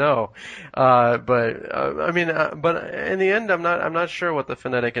don't even know. But in the end, I'm not sure what the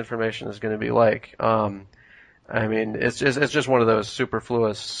phonetic information is going to be like. I mean, it's just one of those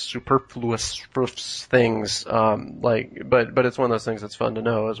superfluous things. But it's one of those things that's fun to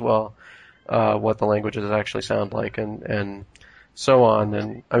know as well. What the languages actually sound like and so on.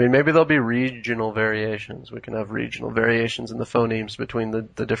 And I mean, maybe there'll be regional variations. We can have regional variations in the phonemes between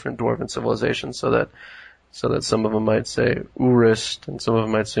the different dwarven civilizations, so that some of them might say Urist, and some of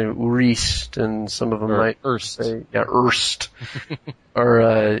them might say Urist, and some of them might say Erst.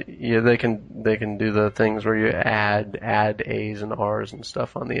 Or they can do the things where you add A's and R's and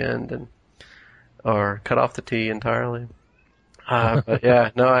stuff on the end, or cut off the T entirely. But yeah,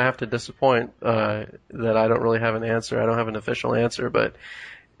 no, I have to disappoint that I don't really have an answer. I don't have an official answer, but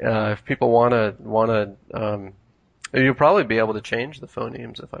if people wanna, you'll probably be able to change the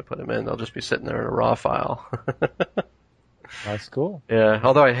phonemes if I put them in. They'll just be sitting there in a raw file. That's cool. Yeah,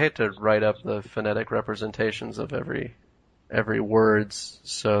 although I hate to write up the phonetic representations of every words,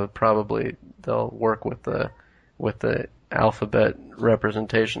 so probably they'll work with the alphabet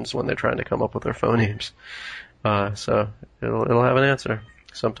representations when they're trying to come up with their phonemes. So it'll have an answer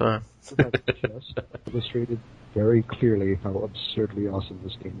sometime. Just illustrated very clearly how absurdly awesome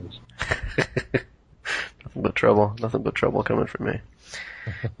this game is. Nothing but trouble coming from me.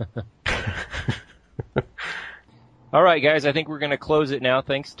 All right, guys, I think we're going to close it now.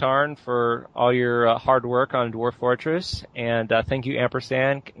 Thanks, Tarn, for all your hard work on Dwarf Fortress, and thank you,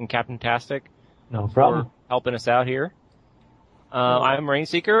 Ampersand and Captain Tastic, No problem. for helping us out here. I'm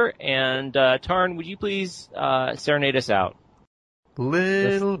Rainseeker, and Tarn, would you please serenade us out?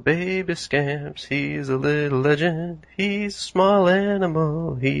 Little baby Scamps, he's a little legend. He's a small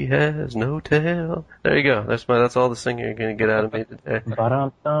animal, he has no tail. There you go. That's all the singing you're gonna get out of me today.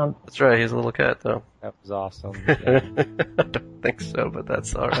 Ba-dum-dum. That's right. He's a little cat, though. That was awesome. I don't think so, but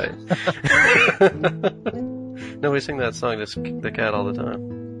that's all right. No, we sing that song to the cat all the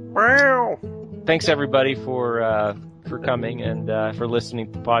time. Wow. Thanks, everybody, for coming and for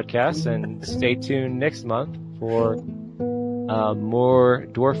listening to the podcast, and stay tuned next month for more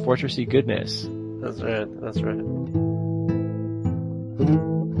Dwarf Fortressy goodness. That's right.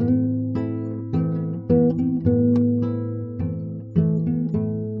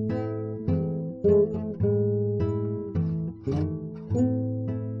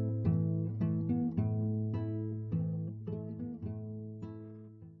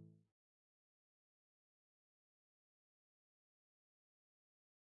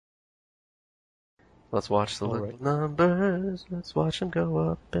 Let's watch the little numbers. Let's watch them go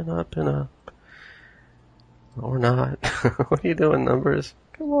up and up and up. Or not. What are you doing, numbers?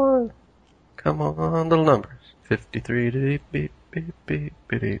 Come on, little numbers. 53 beep beep beep beep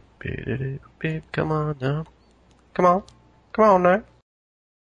beep beep beep. Come on now. Come on now.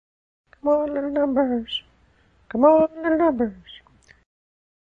 Come on, little numbers.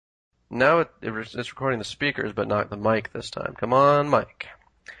 Now it's recording the speakers, but not the mic this time. Come on, mic.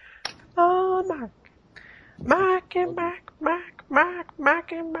 Come on, mic. Mac,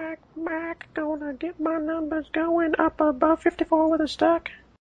 gonna get my numbers going up above 54 with a stack.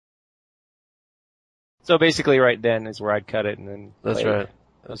 So basically right then is where I'd cut it and then That's play it. right.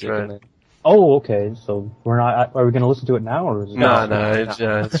 That's music right. and then- Oh, okay. So we're not. Are we going to listen to it now, or is it?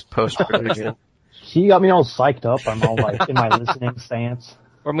 No, it's post-production. He got me all psyched up. I'm all like in my listening stance.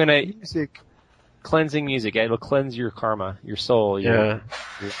 Or I'm gonna Music. cleansing music. It'll cleanse your karma, your soul. Yeah.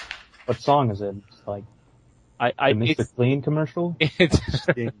 What song is it? It's like I the Mr. Clean commercial. it's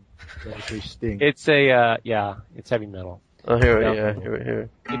Sting. They sting. it's it's heavy metal. Oh, here, Yeah. yeah, here.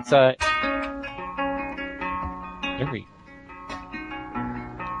 It's very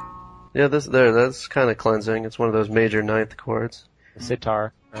Yeah, that's kind of cleansing. It's one of those major ninth chords.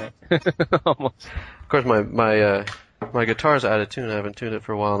 sitar, right? Almost. Of course, my guitar's out of tune. I haven't tuned it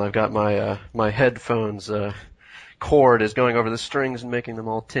for a while, and I've got my headphones cord is going over the strings and making them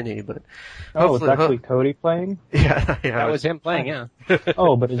all tinny. But Oh, it's hopefully- actually Cody playing. yeah. That was him playing, yeah.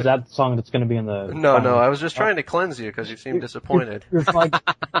 Oh, but is that the song that's going to be in the? No, final- I was just trying to cleanse you because you seem disappointed. You're like,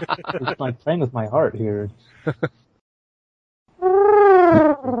 it's like playing with my heart here.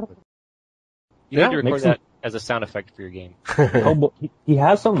 You Yeah, need to record makes that as a sound effect for your game. Cobalt, he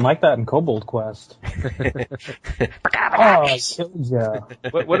has something like that in Cobalt Quest. Oh, I killed ya.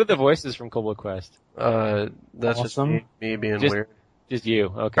 What are the voices from Cobalt Quest? That's Awesome. just me being Just- weird. Just you,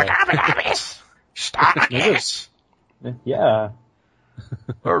 okay. Yeah.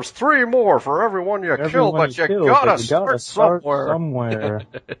 There's 3 more for everyone you killed, but you killed, gotta but you gotta start start somewhere. somewhere.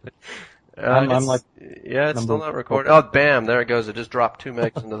 I'm It's- like yeah, it's still number- not recording. Oh, bam! There it goes. It just dropped 2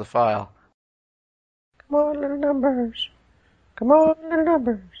 megs into the file. Come on, little numbers. Come on, little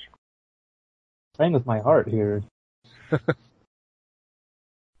numbers. Playing with my heart here.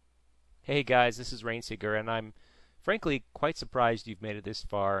 Hey guys, this is Rainseeker, and I'm frankly quite surprised you've made it this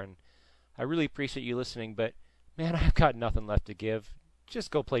far, and I really appreciate you listening, but man, I've got nothing left to give.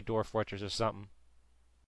 Just go play Dwarf Fortress or something.